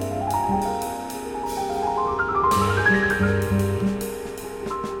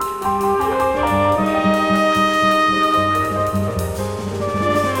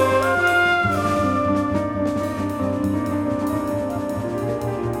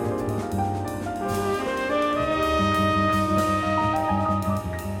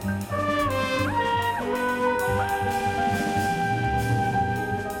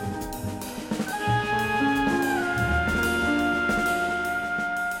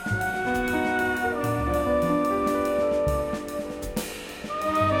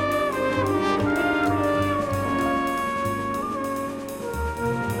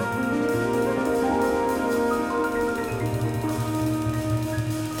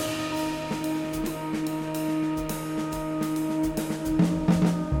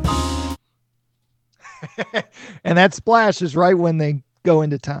 And that splash is right when they go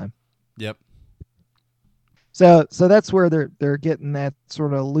into time. Yep. So that's where they're getting that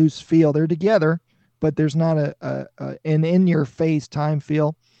sort of loose feel. They're together, but there's not an in your face time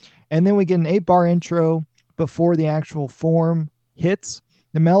feel. And then we get an 8-bar intro before the actual form hits.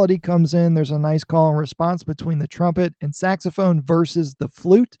 The melody comes in. There's a nice call and response between the trumpet and saxophone versus the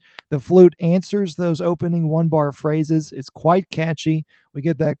flute. The flute answers those opening 1-bar phrases. It's quite catchy. We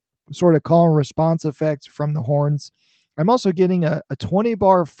get that sort of call and response effect from the horns. I'm also getting a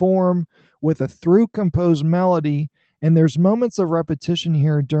 20-bar form with a through composed melody, and there's moments of repetition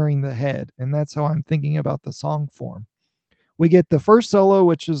here during the head, and that's how I'm thinking about the song form. We get the first solo,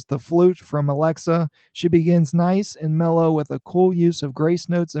 which is the flute from Alexa. She begins nice and mellow with a cool use of grace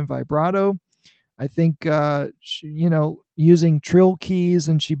notes and vibrato. I think, using trill keys,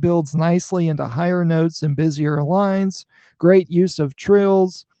 and she builds nicely into higher notes and busier lines. Great use of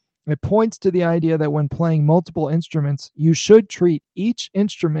trills. It points to the idea that when playing multiple instruments, you should treat each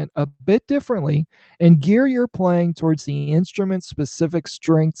instrument a bit differently and gear your playing towards the instrument's specific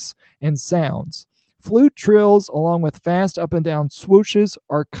strengths and sounds. Flute trills, along with fast up and down swooshes,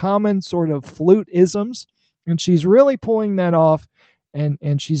 are common sort of flute isms, and she's really pulling that off,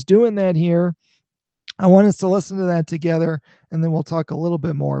 and she's doing that here. I want us to listen to that together, and then we'll talk a little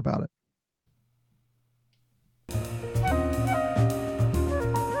bit more about it.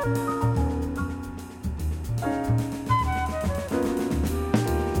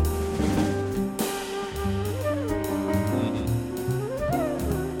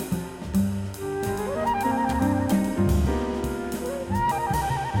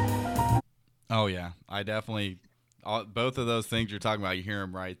 Oh yeah, I definitely. Both of those things you're talking about, you hear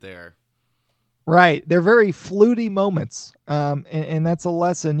them right there. Right, they're very fluty moments, and that's a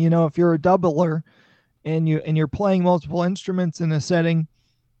lesson. If you're a doubler and you're playing multiple instruments in a setting,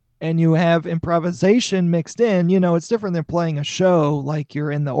 and you have improvisation mixed in, it's different than playing a show like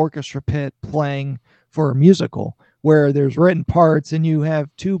you're in the orchestra pit playing for a musical where there's written parts and you have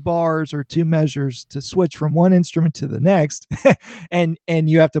 2 bars or 2 measures to switch from one instrument to the next and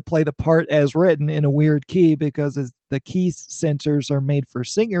you have to play the part as written in a weird key because the key centers are made for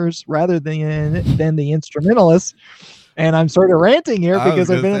singers rather than the instrumentalists. And I'm sort of ranting here because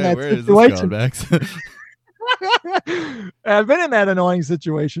I've been in that situation. I've been in that annoying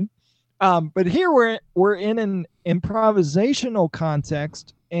situation. But here we're in an improvisational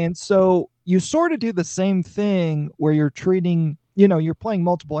context, and so you sort of do the same thing where you're treating, you're playing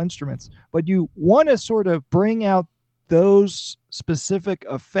multiple instruments, but you want to sort of bring out those specific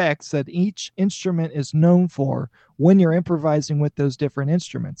effects that each instrument is known for when you're improvising with those different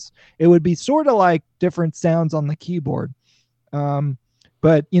instruments. It would be sort of like different sounds on the keyboard.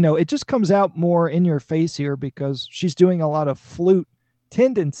 But, it just comes out more in your face here because she's doing a lot of flute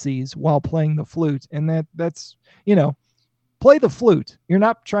tendencies while playing the flute. And that's, play the flute. You're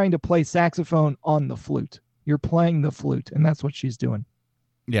not trying to play saxophone on the flute. You're playing the flute, and that's what she's doing.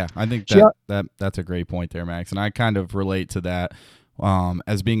 Yeah, I think that's a great point there, Max. And I kind of relate to that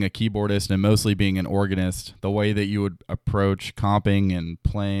as being a keyboardist and mostly being an organist, the way that you would approach comping and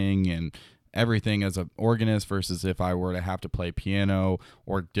playing and everything as an organist versus if I were to have to play piano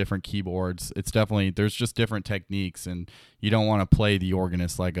or different keyboards. It's definitely, there's just different techniques, and you don't want to play the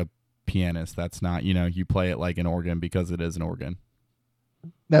organist like a pianist. That's not, you play it like an organ because it is an organ.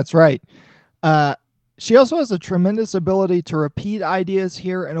 That's right. She also has a tremendous ability to repeat ideas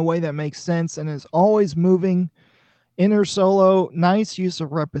here in a way that makes sense and is always moving. In her solo, nice use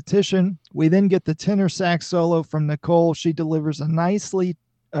of repetition. We then get the tenor sax solo from Nicole. She delivers nicely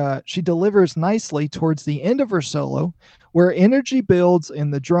towards the end of her solo, where energy builds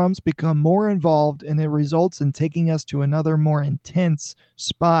and the drums become more involved, and it results in taking us to another more intense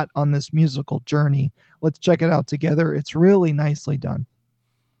spot on this musical journey. Let's check it out together. It's really nicely done.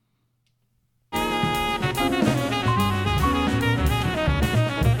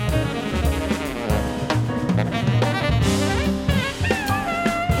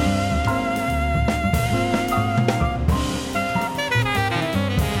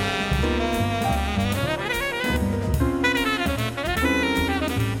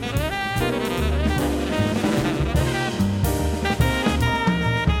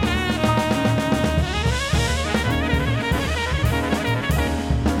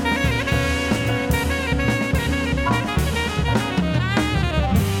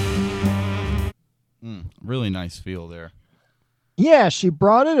 Really nice feel there. Yeah, she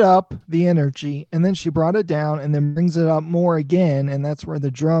brought it up, the energy, and then she brought it down and then brings it up more again, and that's where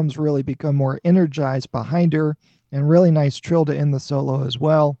the drums really become more energized behind her, and really nice trill to end the solo as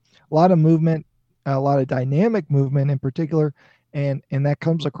well. A lot of movement, a lot of dynamic movement in particular, and that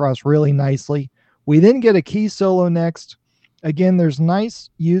comes across really nicely. We then get a key solo next. Again, there's nice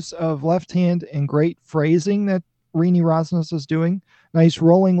use of left hand and great phrasing that Rini Rosnes is doing. Nice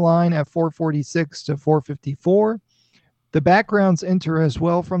rolling line at 446 to 454. The backgrounds enter as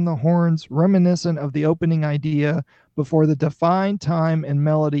well from the horns, reminiscent of the opening idea before the defined time and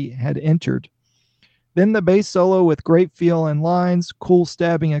melody had entered. Then the bass solo with great feel and lines, cool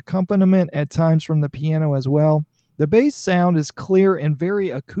stabbing accompaniment at times from the piano as well. The bass sound is clear and very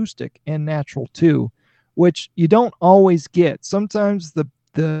acoustic and natural too, which you don't always get. Sometimes the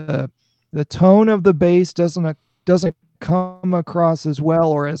tone of the bass doesn't come across as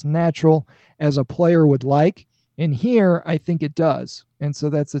well or as natural as a player would like. And here I think it does. And so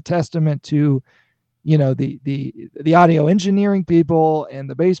that's a testament to the audio engineering people and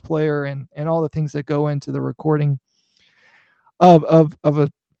the bass player and all the things that go into the recording of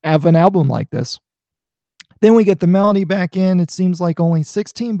an album like this. Then we get the melody back in. It seems like only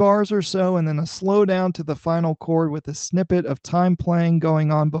 16 bars or so, and then a slowdown to the final chord with a snippet of time playing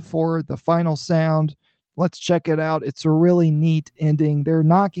going on before the final sound. Let's check it out. It's a really neat ending. They're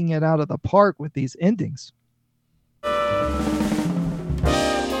knocking it out of the park with these endings.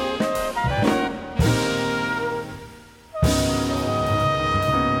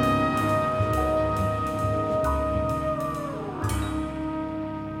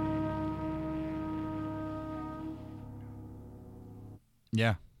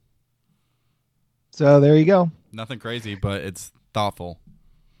 Yeah. So there you go. Nothing crazy, but it's thoughtful.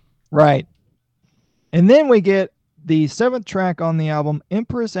 Right. And then we get the 7th track on the album,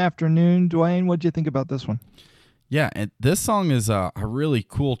 Empress Afternoon. Dwayne, what do you think about this one? Yeah, and this song is a really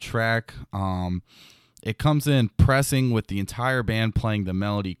cool track. It comes in pressing with the entire band playing the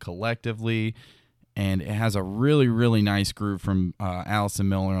melody collectively, and it has a really, really nice groove from Allison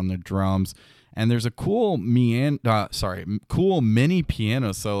Miller on the drums. And there's a cool cool mini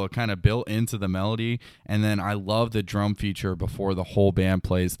piano solo kind of built into the melody. And then I love the drum feature before the whole band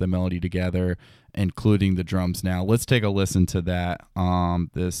plays the melody together, including the drums. Now, let's take a listen to that.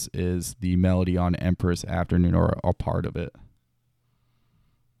 This is the melody on Empress Afternoon, or a part of it.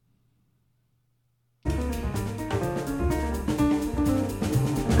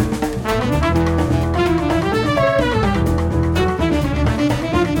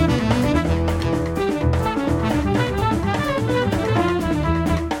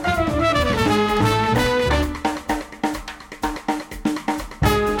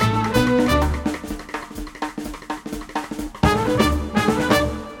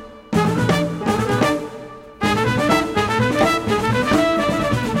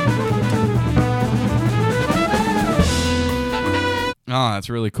 Oh, that's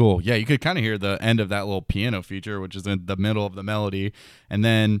really cool. Yeah, you could kind of hear the end of that little piano feature, which is in the middle of the melody. And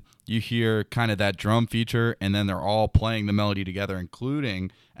then you hear kind of that drum feature, and then they're all playing the melody together,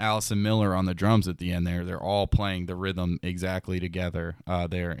 including Allison Miller on the drums at the end there. They're all playing the rhythm exactly together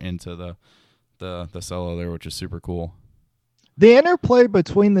there into the solo there, which is super cool. The interplay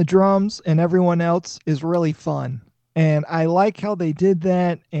between the drums and everyone else is really fun. And I like how they did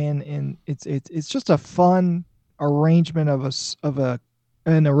that, and it's just a fun arrangement of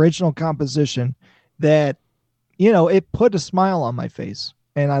an original composition that it put a smile on my face,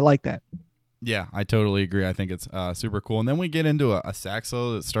 and I like that. Yeah, I totally agree. I think it's super cool. And then we get into a sax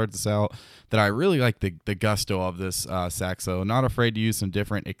solo that starts us out that I really like the gusto of this sax solo. Not afraid to use some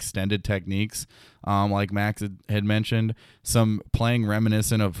different extended techniques, like Max had mentioned. Some playing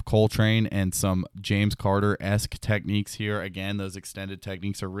reminiscent of Coltrane and some James Carter-esque techniques here. Again, those extended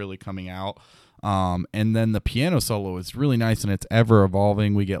techniques are really coming out. And then the piano solo is really nice, and it's ever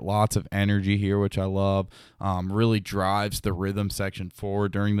evolving. We get lots of energy here, which I love. Really drives the rhythm section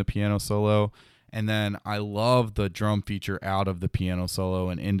forward during the piano solo. And then I love the drum feature out of the piano solo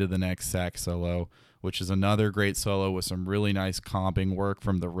and into the next sax solo, which is another great solo with some really nice comping work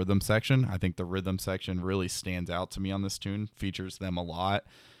from the rhythm section. I think the rhythm section really stands out to me on this tune, features them a lot.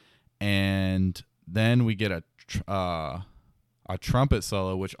 And then we get a trumpet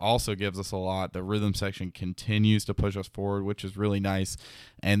solo, which also gives us a lot. The rhythm section continues to push us forward, which is really nice.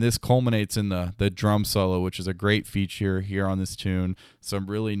 And this culminates in the drum solo, which is a great feature here on this tune. Some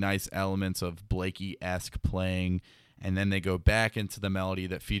really nice elements of Blakey-esque playing. And then they go back into the melody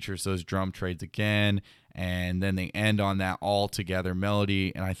that features those drum trades again. And then they end on that all together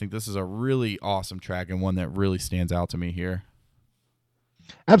melody. And I think this is a really awesome track and one that really stands out to me here.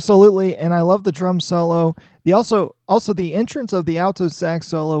 Absolutely, and I love the drum solo. The also the entrance of the alto sax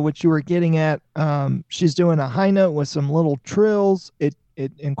solo, which you were getting at. She's doing a high note with some little trills. It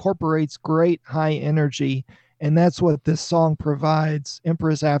incorporates great high energy, and that's what this song provides.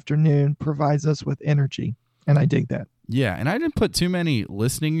 Empress Afternoon provides us with energy, and I dig that. Yeah, and I didn't put too many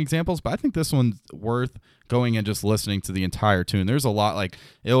listening examples, but I think this one's worth going and just listening to the entire tune. There's a lot, like,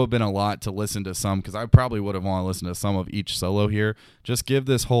 it would have been a lot to listen to some, because I probably would have wanted to listen to some of each solo here. Just give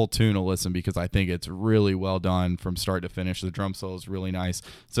this whole tune a listen, because I think it's really well done from start to finish. The drum solo is really nice.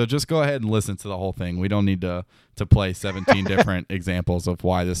 So just go ahead and listen to the whole thing. We don't need to play 17 different examples of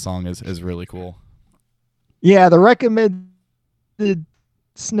why this song is really cool. Yeah, the recommended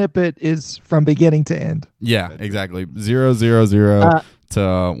snippet is from beginning to end. Yeah, exactly. 000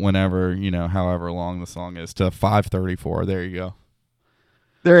 to whenever, however long the song is, to 5:34. There you go.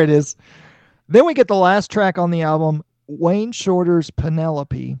 There it is. Then we get the last track on the album, Wayne Shorter's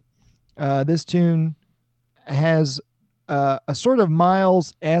Penelope. This tune has a sort of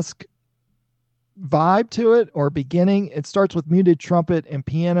Miles-esque vibe to it, or beginning. It starts with muted trumpet and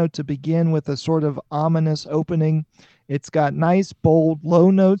piano to begin with a sort of ominous opening. It's got nice, bold,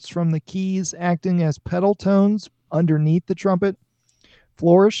 low notes from the keys acting as pedal tones underneath the trumpet,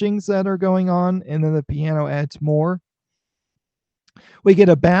 flourishings that are going on, and then the piano adds more. We get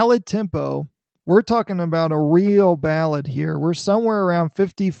a ballad tempo. We're talking about a real ballad here. We're somewhere around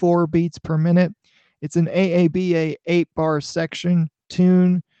 54 beats per minute. It's an AABA 8-bar section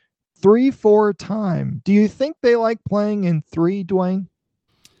tune, 3/4 time. Do you think they like playing in 3, Dwayne?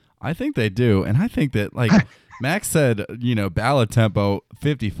 I think they do, and I think that, like Max said, ballad tempo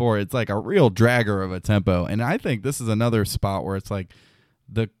 54. It's like a real dragger of a tempo, and I think this is another spot where it's like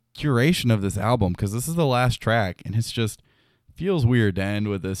the curation of this album, because this is the last track, and it's just feels weird to end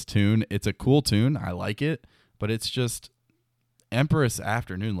with this tune. It's a cool tune. I like it, but it's just Empress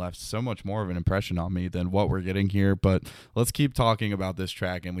Afternoon left so much more of an impression on me than what we're getting here. But let's keep talking about this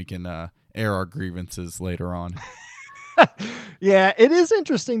track, and we can air our grievances later on. Yeah, it is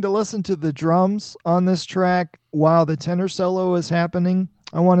interesting to listen to the drums on this track while the tenor solo is happening.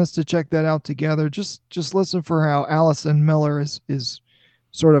 I want us to check that out together. Just listen for how Allison Miller is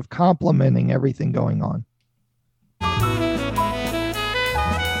sort of complementing everything going on.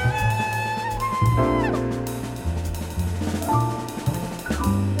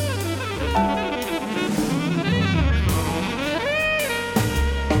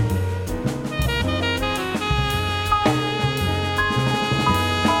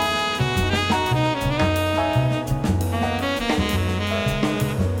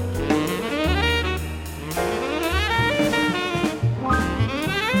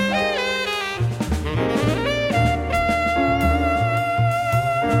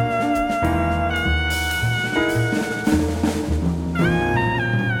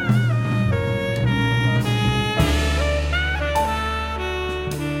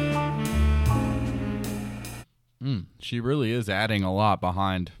 She really is adding a lot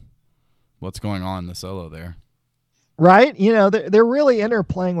behind what's going on in the solo there. Right? They're really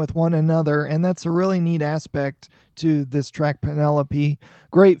interplaying with one another, and that's a really neat aspect to this track, Penelope.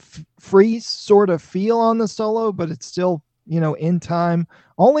 Great free sort of feel on the solo, but it's still, in time.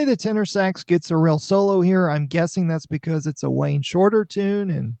 Only the tenor sax gets a real solo here. I'm guessing that's because it's a Wayne Shorter tune,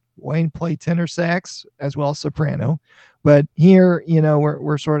 and Wayne played tenor sax as well as soprano. But here,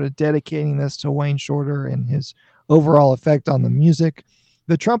 we're sort of dedicating this to Wayne Shorter and his overall effect on the music.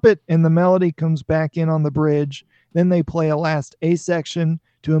 The trumpet and the melody comes back in on the bridge. Then they play a last A section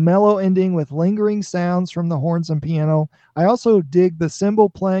to a mellow ending with lingering sounds from the horns and piano. I also dig the cymbal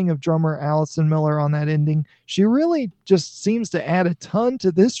playing of drummer Allison Miller on that ending. She really just seems to add a ton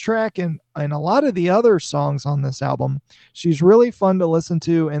to this track and a lot of the other songs on this album. She's really fun to listen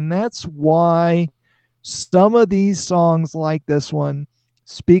to, and that's why some of these songs like this one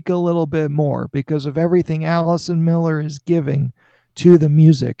speak a little bit more, because of everything Allison Miller is giving to the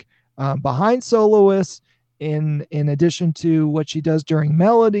music. Behind soloists, in addition to what she does during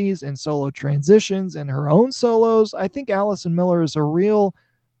melodies and solo transitions and her own solos, I think Allison Miller is a real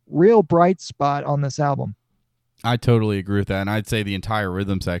bright spot on this album. I totally agree with that, and I'd say the entire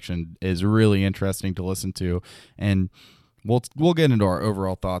rhythm section is really interesting to listen to, and we'll get into our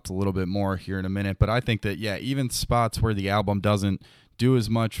overall thoughts a little bit more here in a minute, but I think that, yeah, even spots where the album doesn't do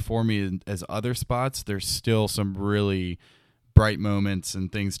as much for me as other spots, there's still some really bright moments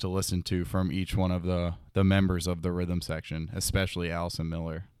and things to listen to from each one of the members of the rhythm section, especially Allison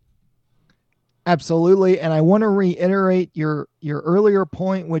Miller. Absolutely. And I want to reiterate your earlier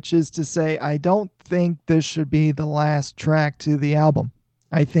point, which is to say, I don't think this should be the last track to the album.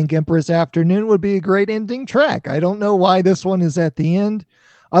 I think Empress Afternoon would be a great ending track. I don't know why this one is at the end,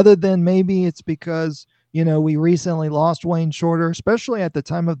 other than maybe it's because, we recently lost Wayne Shorter, especially at the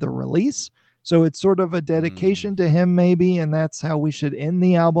time of the release. So it's sort of a dedication to him, maybe, and that's how we should end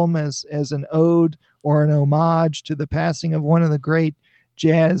the album, as an ode or an homage to the passing of one of the great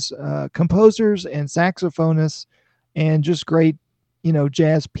jazz composers and saxophonists and just great,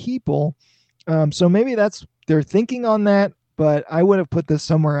 jazz people. So maybe that's they're thinking on that, but I would have put this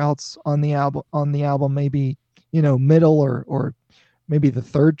somewhere else on the album. Maybe middle or maybe the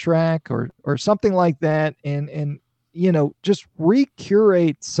third track or something like that, and just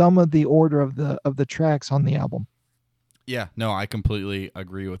recurate some of the order of the tracks on the album. Yeah, no, I completely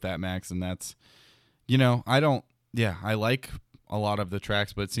agree with that, Max. And that's, I don't, yeah, I like a lot of the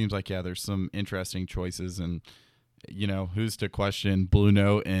tracks, but it seems like, yeah, there's some interesting choices. And, who's to question Blue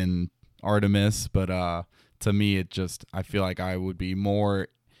Note and Artemis? But to me, I feel like I would be more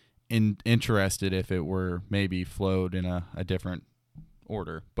interested if it were maybe flowed in a different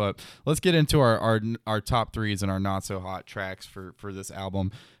order. But let's get into our top threes and our not so hot tracks for this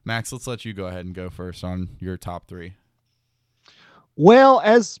album. Max, let's let you go ahead and go first on your top three. Well,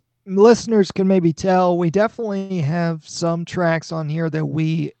 as listeners can maybe tell, we definitely have some tracks on here that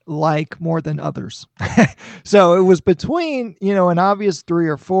we like more than others. So it was between, an obvious 3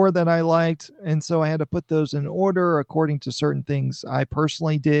 or 4 that I liked. And so I had to put those in order according to certain things I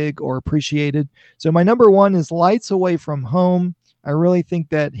personally dig or appreciated. So my number 1 is Lights Away from Home. I really think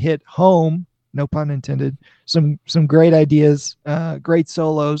that hit home, no pun intended. Some great ideas, great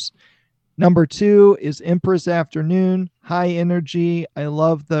solos. Number 2 is Empress Afternoon, high energy. I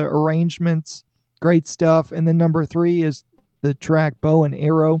love the arrangements, great stuff. And then number 3 is the track Bow and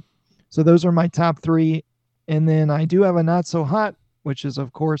Arrow. So those are my top 3. And then I do have a not so hot, which is,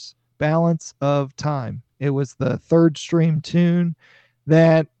 of course, Balance of Time. It was the third stream tune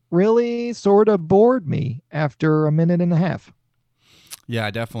that really sort of bored me after a minute and a half. Yeah,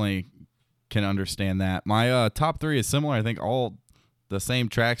 I definitely can understand that. My top 3 is similar. I think all the same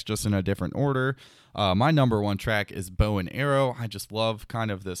tracks, just in a different order. My number 1 track is Bow and Arrow. I just love kind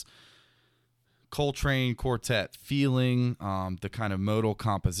of this Coltrane quartet feeling, the kind of modal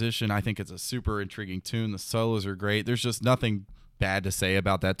composition. I think it's a super intriguing tune. The solos are great. There's just nothing bad to say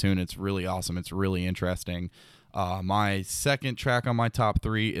about that tune. It's really awesome. It's really interesting. My second track on my top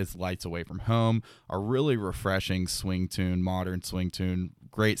 3 is Lights Away from Home, a really refreshing swing tune, modern swing tune.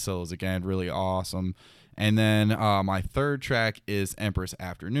 Great solos again, really awesome. And then my third track is Empress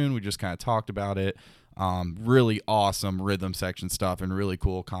Afternoon. We just kind of talked about it. Really awesome rhythm section stuff and really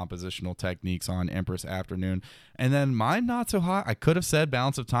cool compositional techniques on Empress Afternoon. And then mine not so hot. I could have said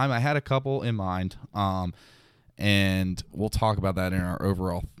Balance of Time. I had a couple in mind. And we'll talk about that in our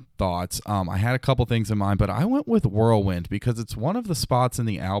overall thoughts. I had a couple things in mind, but I went with Whirlwind because it's one of the spots in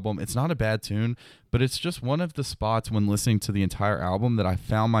the album. It's not a bad tune, but it's just one of the spots when listening to the entire album that I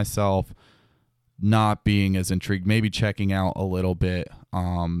found myself not being as intrigued, maybe checking out a little bit.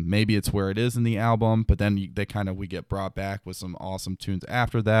 Maybe it's where it is in the album, but then we get brought back with some awesome tunes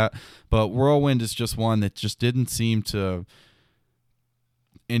after that. But Whirlwind is just one that just didn't seem to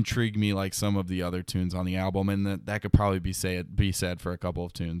intrigue me like some of the other tunes on the album, and that could probably be said for a couple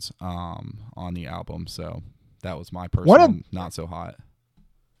of tunes on the album. So that was my personal not so hot.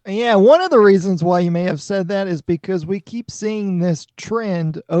 Yeah, one of the reasons why you may have said that is because we keep seeing this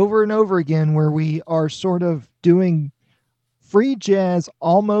trend over and over again where we are sort of doing free jazz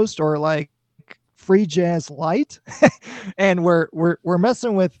almost, or like free jazz light, and we're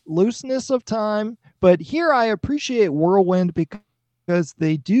messing with looseness of time. But here I appreciate Whirlwind because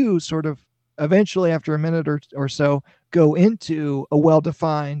they do sort of eventually, after a minute or so, go into a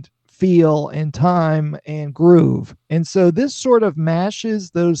well-defined feel and time and groove. And so this sort of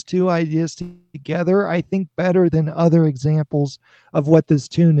mashes those two ideas together, I think, better than other examples of what this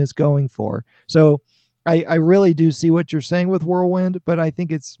tune is going for. So I really do see what you're saying with Whirlwind, but I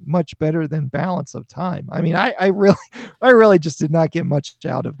think it's much better than Balance of Time. I mean, I really just did not get much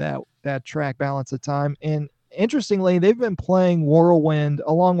out of that track, Balance of Time. And interestingly, they've been playing Whirlwind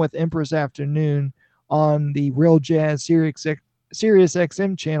along with Empress Afternoon on the Real Jazz Sirius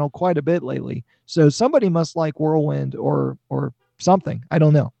XM channel quite a bit lately. So somebody must like Whirlwind or something. I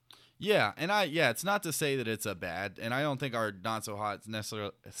don't know. Yeah, and it's not to say that it's a bad, and I don't think our not so hot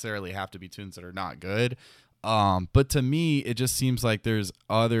necessarily have to be tunes that are not good. But to me, it just seems like there's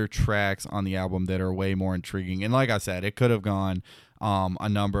other tracks on the album that are way more intriguing. And like I said, it could have gone a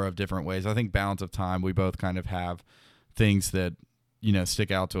number of different ways. I think Balance of Time, we both kind of have things that stick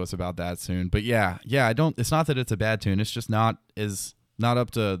out to us about that tune. But yeah, it's not that it's a bad tune. It's just not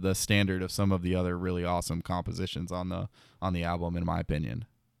up to the standard of some of the other really awesome compositions on the album, in my opinion.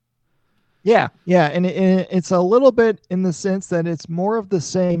 Yeah, and it's a little bit in the sense that it's more of the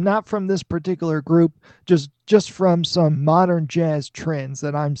same, not from this particular group, just from some modern jazz trends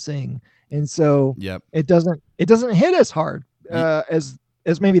that I'm seeing, and so it doesn't hit as hard as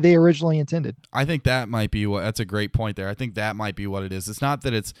maybe they originally intended. I think that might be that's a great point there. I think that might be what it is. It's not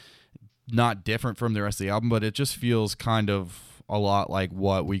that it's not different from the rest of the album, but it just feels kind of a lot like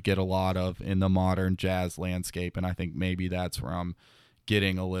what we get a lot of in the modern jazz landscape. And I think maybe that's where I'm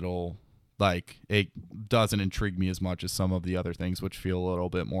getting a little, like, it doesn't intrigue me as much as some of the other things, which feel a little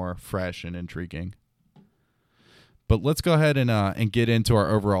bit more fresh and intriguing. But let's go ahead and get into our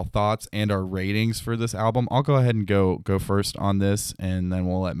overall thoughts and our ratings for this album. I'll go ahead and go first on this, and then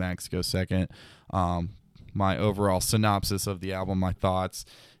we'll let Max go second. My overall synopsis of the album, my thoughts,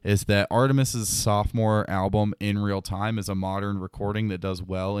 is that Artemis's sophomore album, In Real Time, is a modern recording that does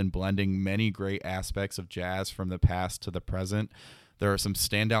well in blending many great aspects of jazz from the past to the present. There are some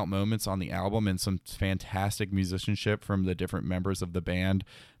standout moments on the album and some fantastic musicianship from the different members of the band.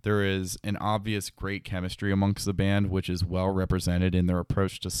 There is an obvious great chemistry amongst the band, which is well represented in their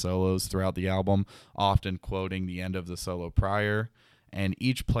approach to solos throughout the album, often quoting the end of the solo prior. And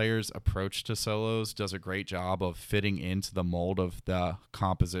each player's approach to solos does a great job of fitting into the mold of the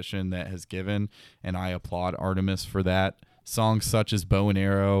composition that has given, and I applaud Artemis for that. Songs such as Bow and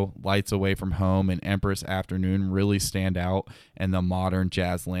Arrow, Lights Away from Home, and Empress Afternoon really stand out in the modern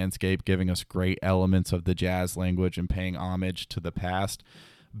jazz landscape, giving us great elements of the jazz language and paying homage to the past.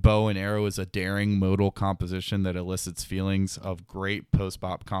 Bow and Arrow is a daring modal composition that elicits feelings of great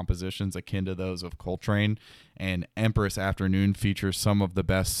post-bop compositions akin to those of Coltrane, and Empress Afternoon features some of the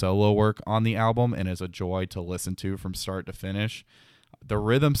best solo work on the album and is a joy to listen to from start to finish. The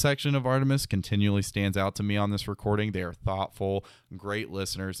rhythm section of Artemis continually stands out to me on this recording. They are thoughtful, great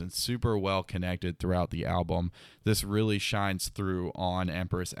listeners, and super well connected throughout the album. This really shines through on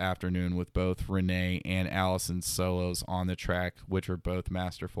Empress Afternoon with both Renee and Allison's solos on the track, which are both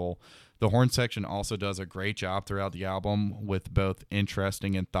masterful. The horn section also does a great job throughout the album with both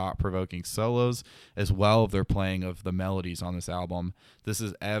interesting and thought-provoking solos, as well as their playing of the melodies on this album. This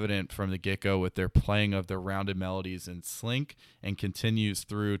is evident from the get-go with their playing of the rounded melodies in Slink, and continues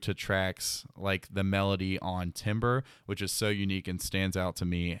through to tracks like the melody on Timber, which is so unique and stands out to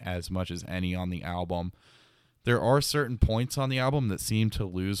me as much as any on the album. There are certain points on the album that seem to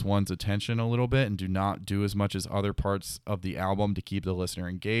lose one's attention a little bit and do not do as much as other parts of the album to keep the listener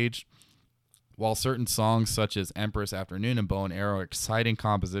engaged. While certain songs such as Empress Afternoon and Bow and Arrow are exciting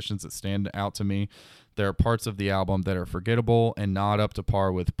compositions that stand out to me, there are parts of the album that are forgettable and not up to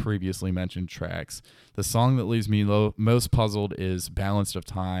par with previously mentioned tracks. The song that leaves me most puzzled is Balanced of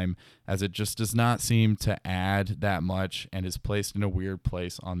Time, as it just does not seem to add that much and is placed in a weird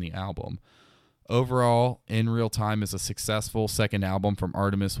place on the album. Overall, In Real Time is a successful second album from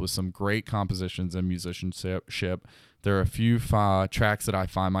Artemis with some great compositions and musicianship. There are a few tracks that I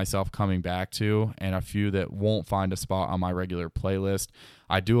find myself coming back to, and a few that won't find a spot on my regular playlist.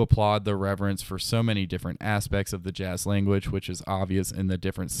 I do applaud the reverence for so many different aspects of the jazz language, which is obvious in the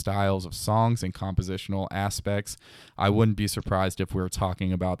different styles of songs and compositional aspects. I wouldn't be surprised if we were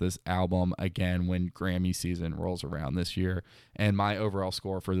talking about this album again when Grammy season rolls around this year. And my overall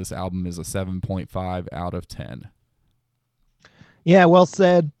score for this album is a 7.5 out of 10. Yeah, well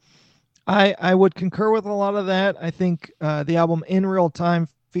said. I would concur with a lot of that. I think the album In Real Time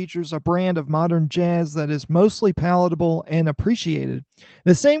features a brand of modern jazz that is mostly palatable and appreciated.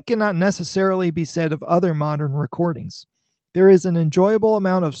 The same cannot necessarily be said of other modern recordings. There is an enjoyable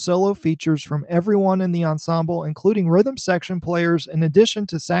amount of solo features from everyone in the ensemble, including rhythm section players, in addition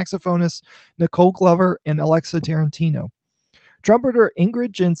to saxophonist Nicole Glover and Alexa Tarantino. Trumpeter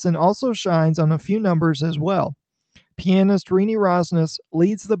Ingrid Jensen also shines on a few numbers as well. Pianist Rini Rosnes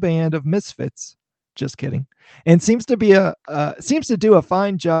leads the band of misfits. Just kidding. And seems to do a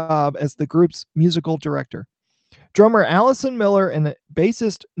fine job as the group's musical director. Drummer Allison Miller and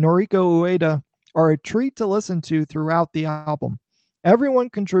bassist Noriko Ueda are a treat to listen to throughout the album. Everyone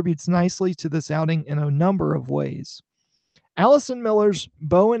contributes nicely to this outing in a number of ways. Allison Miller's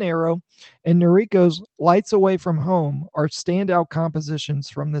Bow and Arrow and Noriko's Lights Away from Home are standout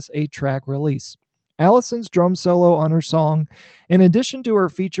compositions from this 8-track release. Allison's drum solo on her song, in addition to her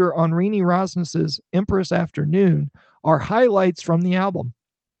feature on Rini Rosnes' Empress Afternoon, are highlights from the album.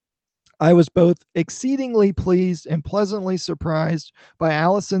 I was both exceedingly pleased and pleasantly surprised by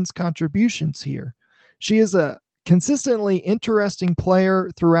Allison's contributions here. She is a consistently interesting player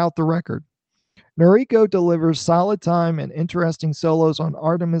throughout the record. Noriko delivers solid time and interesting solos on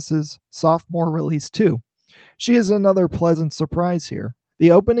Artemis's sophomore release too. She is another pleasant surprise here.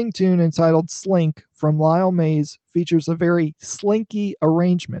 The opening tune, entitled Slink from Lyle Mays, features a very slinky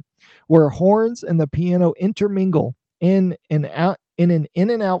arrangement where horns and the piano intermingle in an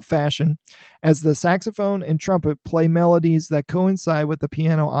in-and-out fashion as the saxophone and trumpet play melodies that coincide with the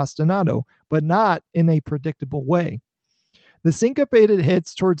piano ostinato, but not in a predictable way. The syncopated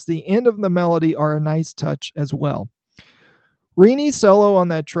hits towards the end of the melody are a nice touch as well. Rini's solo on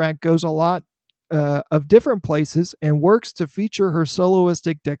that track goes a lot of different places and works to feature her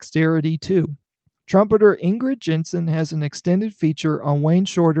soloistic dexterity too. Trumpeter Ingrid Jensen has an extended feature on Wayne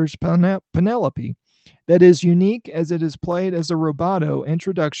Shorter's Penelope that is unique as it is played as a rubato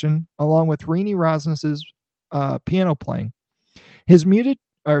introduction along with Rini Rosnes's piano playing.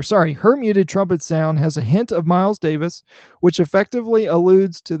 Her muted trumpet sound has a hint of Miles Davis, which effectively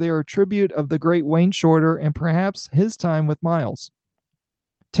alludes to their tribute of the great Wayne Shorter and perhaps his time with Miles.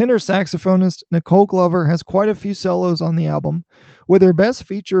 Tenor saxophonist Nicole Glover has quite a few solos on the album, with her best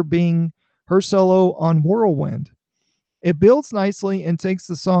feature being her solo on Whirlwind. It builds nicely and takes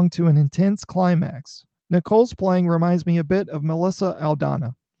the song to an intense climax. Nicole's playing reminds me a bit of Melissa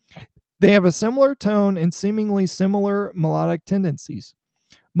Aldana. They have a similar tone and seemingly similar melodic tendencies.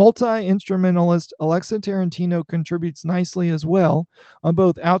 Multi-instrumentalist Alexa Tarantino contributes nicely as well on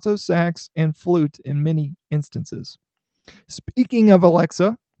both alto sax and flute in many instances. Speaking of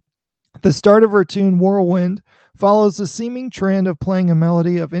Alexa, the start of her tune Whirlwind follows the seeming trend of playing a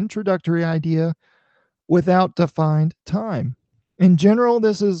melody of introductory idea without defined time. In general,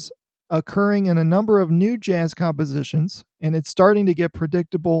 this is occurring in a number of new jazz compositions, and it's starting to get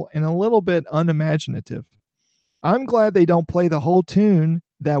predictable and a little bit unimaginative. I'm glad they don't play the whole tune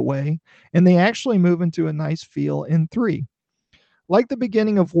that way, and they actually move into a nice feel in 3. Like the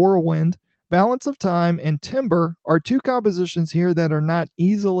beginning of Whirlwind, Balance of Time and Timber are two compositions here that are not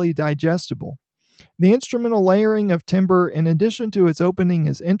easily digestible. The instrumental layering of Timber, in addition to its opening,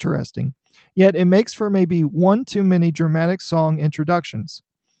 is interesting, yet it makes for maybe one too many dramatic song introductions.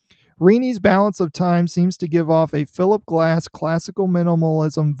 Rini's Balance of Time seems to give off a Philip Glass classical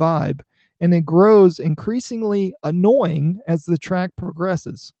minimalism vibe, and it grows increasingly annoying as the track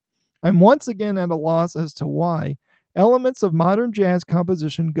progresses. I'm once again at a loss as to why elements of modern jazz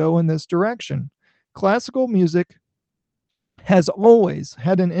composition go in this direction. Classical music has always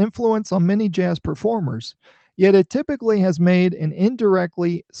had an influence on many jazz performers, yet it typically has made an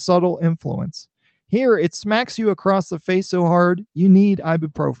indirectly subtle influence. Here, it smacks you across the face so hard you need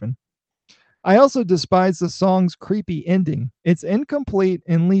ibuprofen. I also despise the song's creepy ending. It's incomplete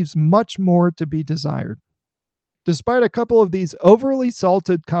and leaves much more to be desired. Despite a couple of these overly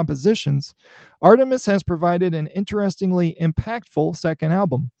salted compositions, Artemis has provided an interestingly impactful second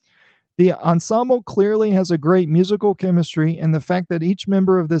album. The ensemble clearly has a great musical chemistry, and the fact that each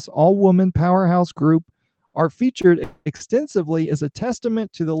member of this all-woman powerhouse group are featured extensively is a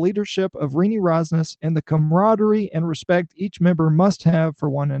testament to the leadership of Rini Rosnes and the camaraderie and respect each member must have for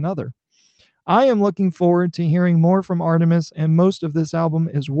one another. I am looking forward to hearing more from Artemis, and most of this album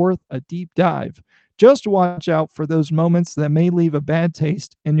is worth a deep dive. Just watch out for those moments that may leave a bad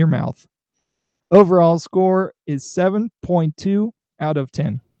taste in your mouth. Overall score is 7.2 out of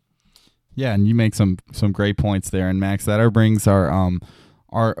 10. Yeah, and you make some great points there. And Max, that brings our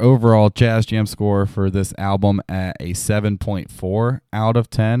overall Jazz Jam score for this album at a 7.4 out of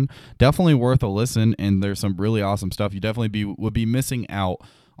 10. Definitely worth a listen, and there's some really awesome stuff. You definitely would be missing out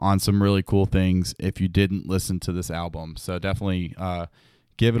on some really cool things if you didn't listen to this album. So definitely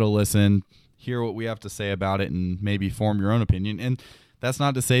give it a listen, hear what we have to say about it, and maybe form your own opinion. And that's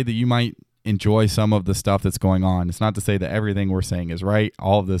not to say that you might enjoy some of the stuff that's going on. It's not to say that everything we're saying is right.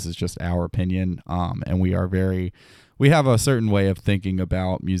 All of this is just our opinion, and we have a certain way of thinking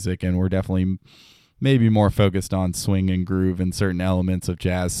about music, and we're definitely maybe more focused on swing and groove and certain elements of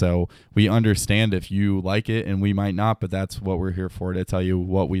jazz. So we understand if you like it, and we might not, but that's what we're here for, to tell you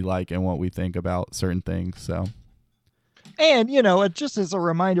what we like and what we think about certain things. So, and just as a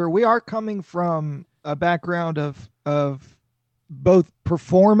reminder, we are coming from a background of both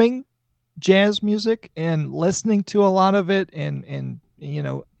performing jazz music and listening to a lot of it, and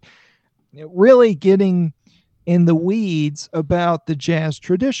really getting in the weeds about the jazz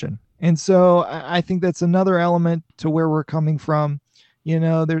tradition. And so I think that's another element to where we're coming from.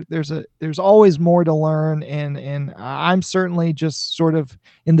 There's always more to learn, and I'm certainly just sort of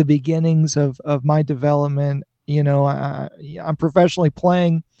in the beginnings of my development. I'm professionally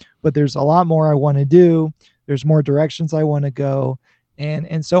playing, but there's a lot more I want to do. There's more directions I want to go.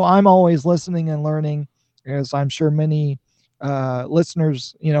 And so I'm always listening and learning, as I'm sure many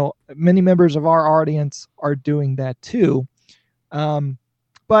listeners, many members of our audience are doing that too.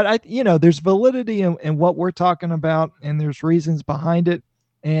 But there's validity in what we're talking about, and there's reasons behind it.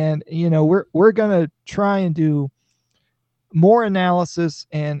 And, we're going to try and do more analysis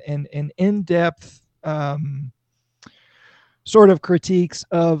and in-depth sort of critiques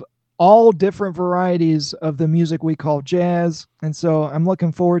of all different varieties of the music we call jazz. And so I'm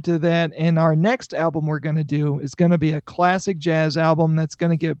looking forward to that. And our next album we're going to do is going to be a classic jazz album that's going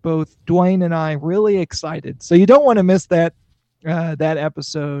to get both Dwayne and I really excited. So you don't want to miss that. that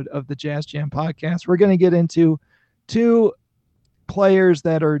episode of the Jazz Jam podcast. We're going to get into two players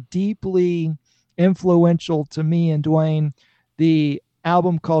that are deeply influential to me and Dwayne. The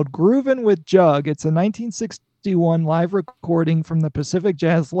album called Groovin' with Jug. It's a 1961 live recording from the Pacific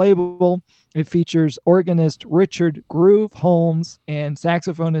Jazz label. It features organist Richard Groove Holmes and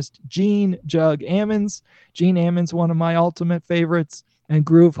saxophonist Gene Jug Ammons. Gene Ammons, one of my ultimate favorites, and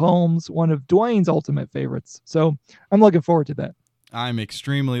Groove Holmes, one of Dwayne's ultimate favorites. So I'm looking forward to that. I'm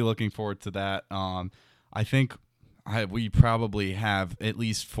extremely looking forward to that. I think we probably have at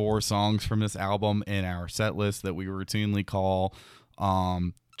least 4 songs from this album in our set list that we routinely call.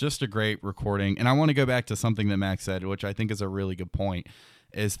 Just a great recording. And I want to go back to something that Max said, which I think is a really good point,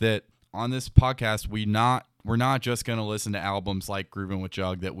 is that on this podcast, we're not just going to listen to albums like Groovin' with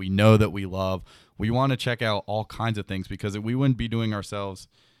Jug that we know that we love. We want to check out all kinds of things, because we wouldn't be doing ourselves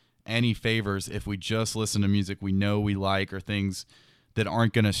any favors if we just listen to music we know we like, or things that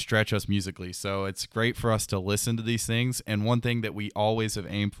aren't going to stretch us musically. So it's great for us to listen to these things. And one thing that we always have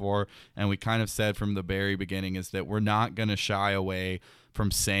aimed for, and we kind of said from the very beginning, is that we're not going to shy away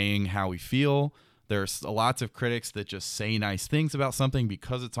from saying how we feel. There's lots of critics that just say nice things about something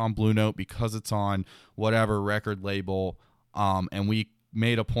because it's on Blue Note, because it's on whatever record label, and we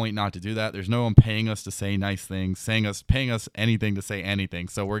made a point not to do that. There's no one paying us to say nice things, paying us anything to say anything.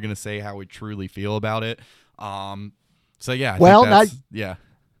 So we're going to say how we truly feel about it. So yeah,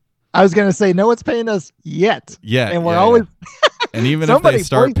 I was going to say, no one's paying us yet. Yeah. And we're always, and even if they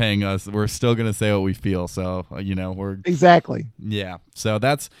start paying us, we're still going to say what we feel. So, we're exactly. Yeah. So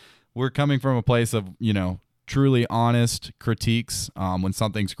we're coming from a place of, truly honest critiques. When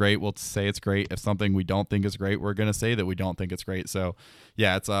something's great, we'll say it's great. If something we don't think is great, we're going to say that we don't think it's great. So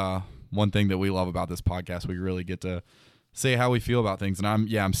yeah, it's one thing that we love about this podcast. We really get to say how we feel about things. And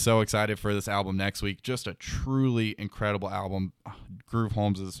I'm so excited for this album next week. Just a truly incredible album. Groove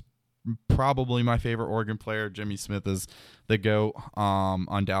Holmes is probably my favorite organ player. Jimmy Smith is the GOAT,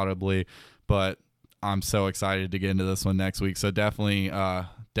 undoubtedly. But I'm so excited to get into this one next week. So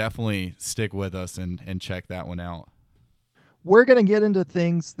definitely stick with us and check that one out. We're going to get into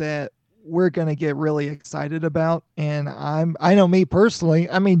things that we're going to get really excited about. And I know me personally,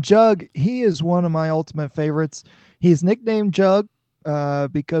 Jug, he is one of my ultimate favorites. He's nicknamed Jug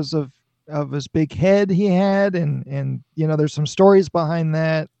because of his big head he had. And there's some stories behind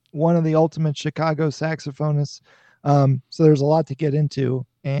that. One of the ultimate Chicago saxophonists. So there's a lot to get into,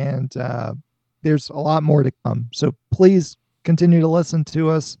 and there's a lot more to come. So please continue to listen to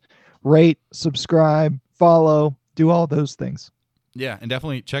us, rate, subscribe, follow, do all those things. Yeah, and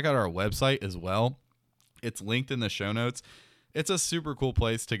definitely check out our website as well. It's linked in the show notes. It's a super cool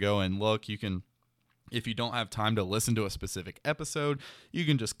place to go and look. You can, if you don't have time to listen to a specific episode, you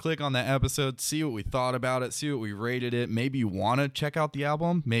can just click on that episode, see what we thought about it, see what we rated it. Maybe you want to check out the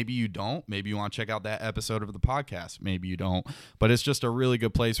album. Maybe you don't. Maybe you want to check out that episode of the podcast. Maybe you don't. But it's just a really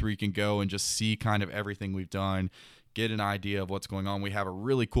good place where you can go and just see kind of everything we've done, get an idea of what's going on. We have a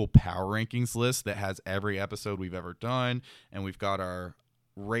really cool power rankings list that has every episode we've ever done, and we've got our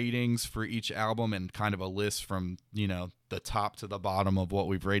ratings for each album and kind of a list from, the top to the bottom of what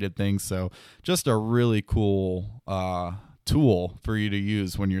we've rated things. So just a really cool tool for you to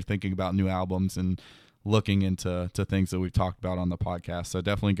use when you're thinking about new albums and looking into things that we've talked about on the podcast. So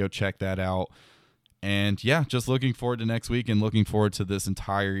definitely go check that out. And yeah, just looking forward to next week and looking forward to this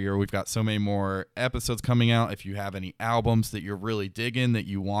entire year. We've got so many more episodes coming out. If you have any albums that you're really digging that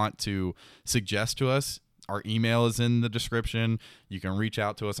you want to suggest to us, our email is in the description. You can reach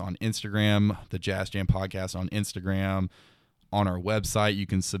out to us on Instagram, the Jazz Jam Podcast on Instagram. On our website, you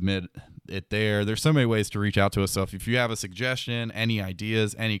can submit it there. There's so many ways to reach out to us. So if you have a suggestion, any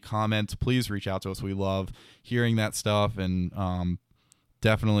ideas, any comments, please reach out to us. We love hearing that stuff, and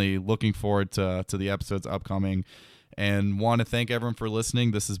definitely looking forward to the episodes upcoming. And want to thank everyone for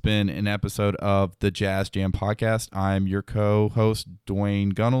listening. This has been an episode of the Jazz Jam Podcast. I'm your co-host,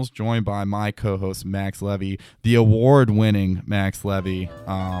 Dwayne Gunnels, joined by my co-host, Max Levy, the award-winning Max Levy.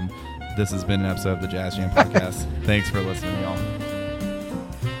 This has been an episode of the Jazz Jam Podcast. Thanks for listening, y'all.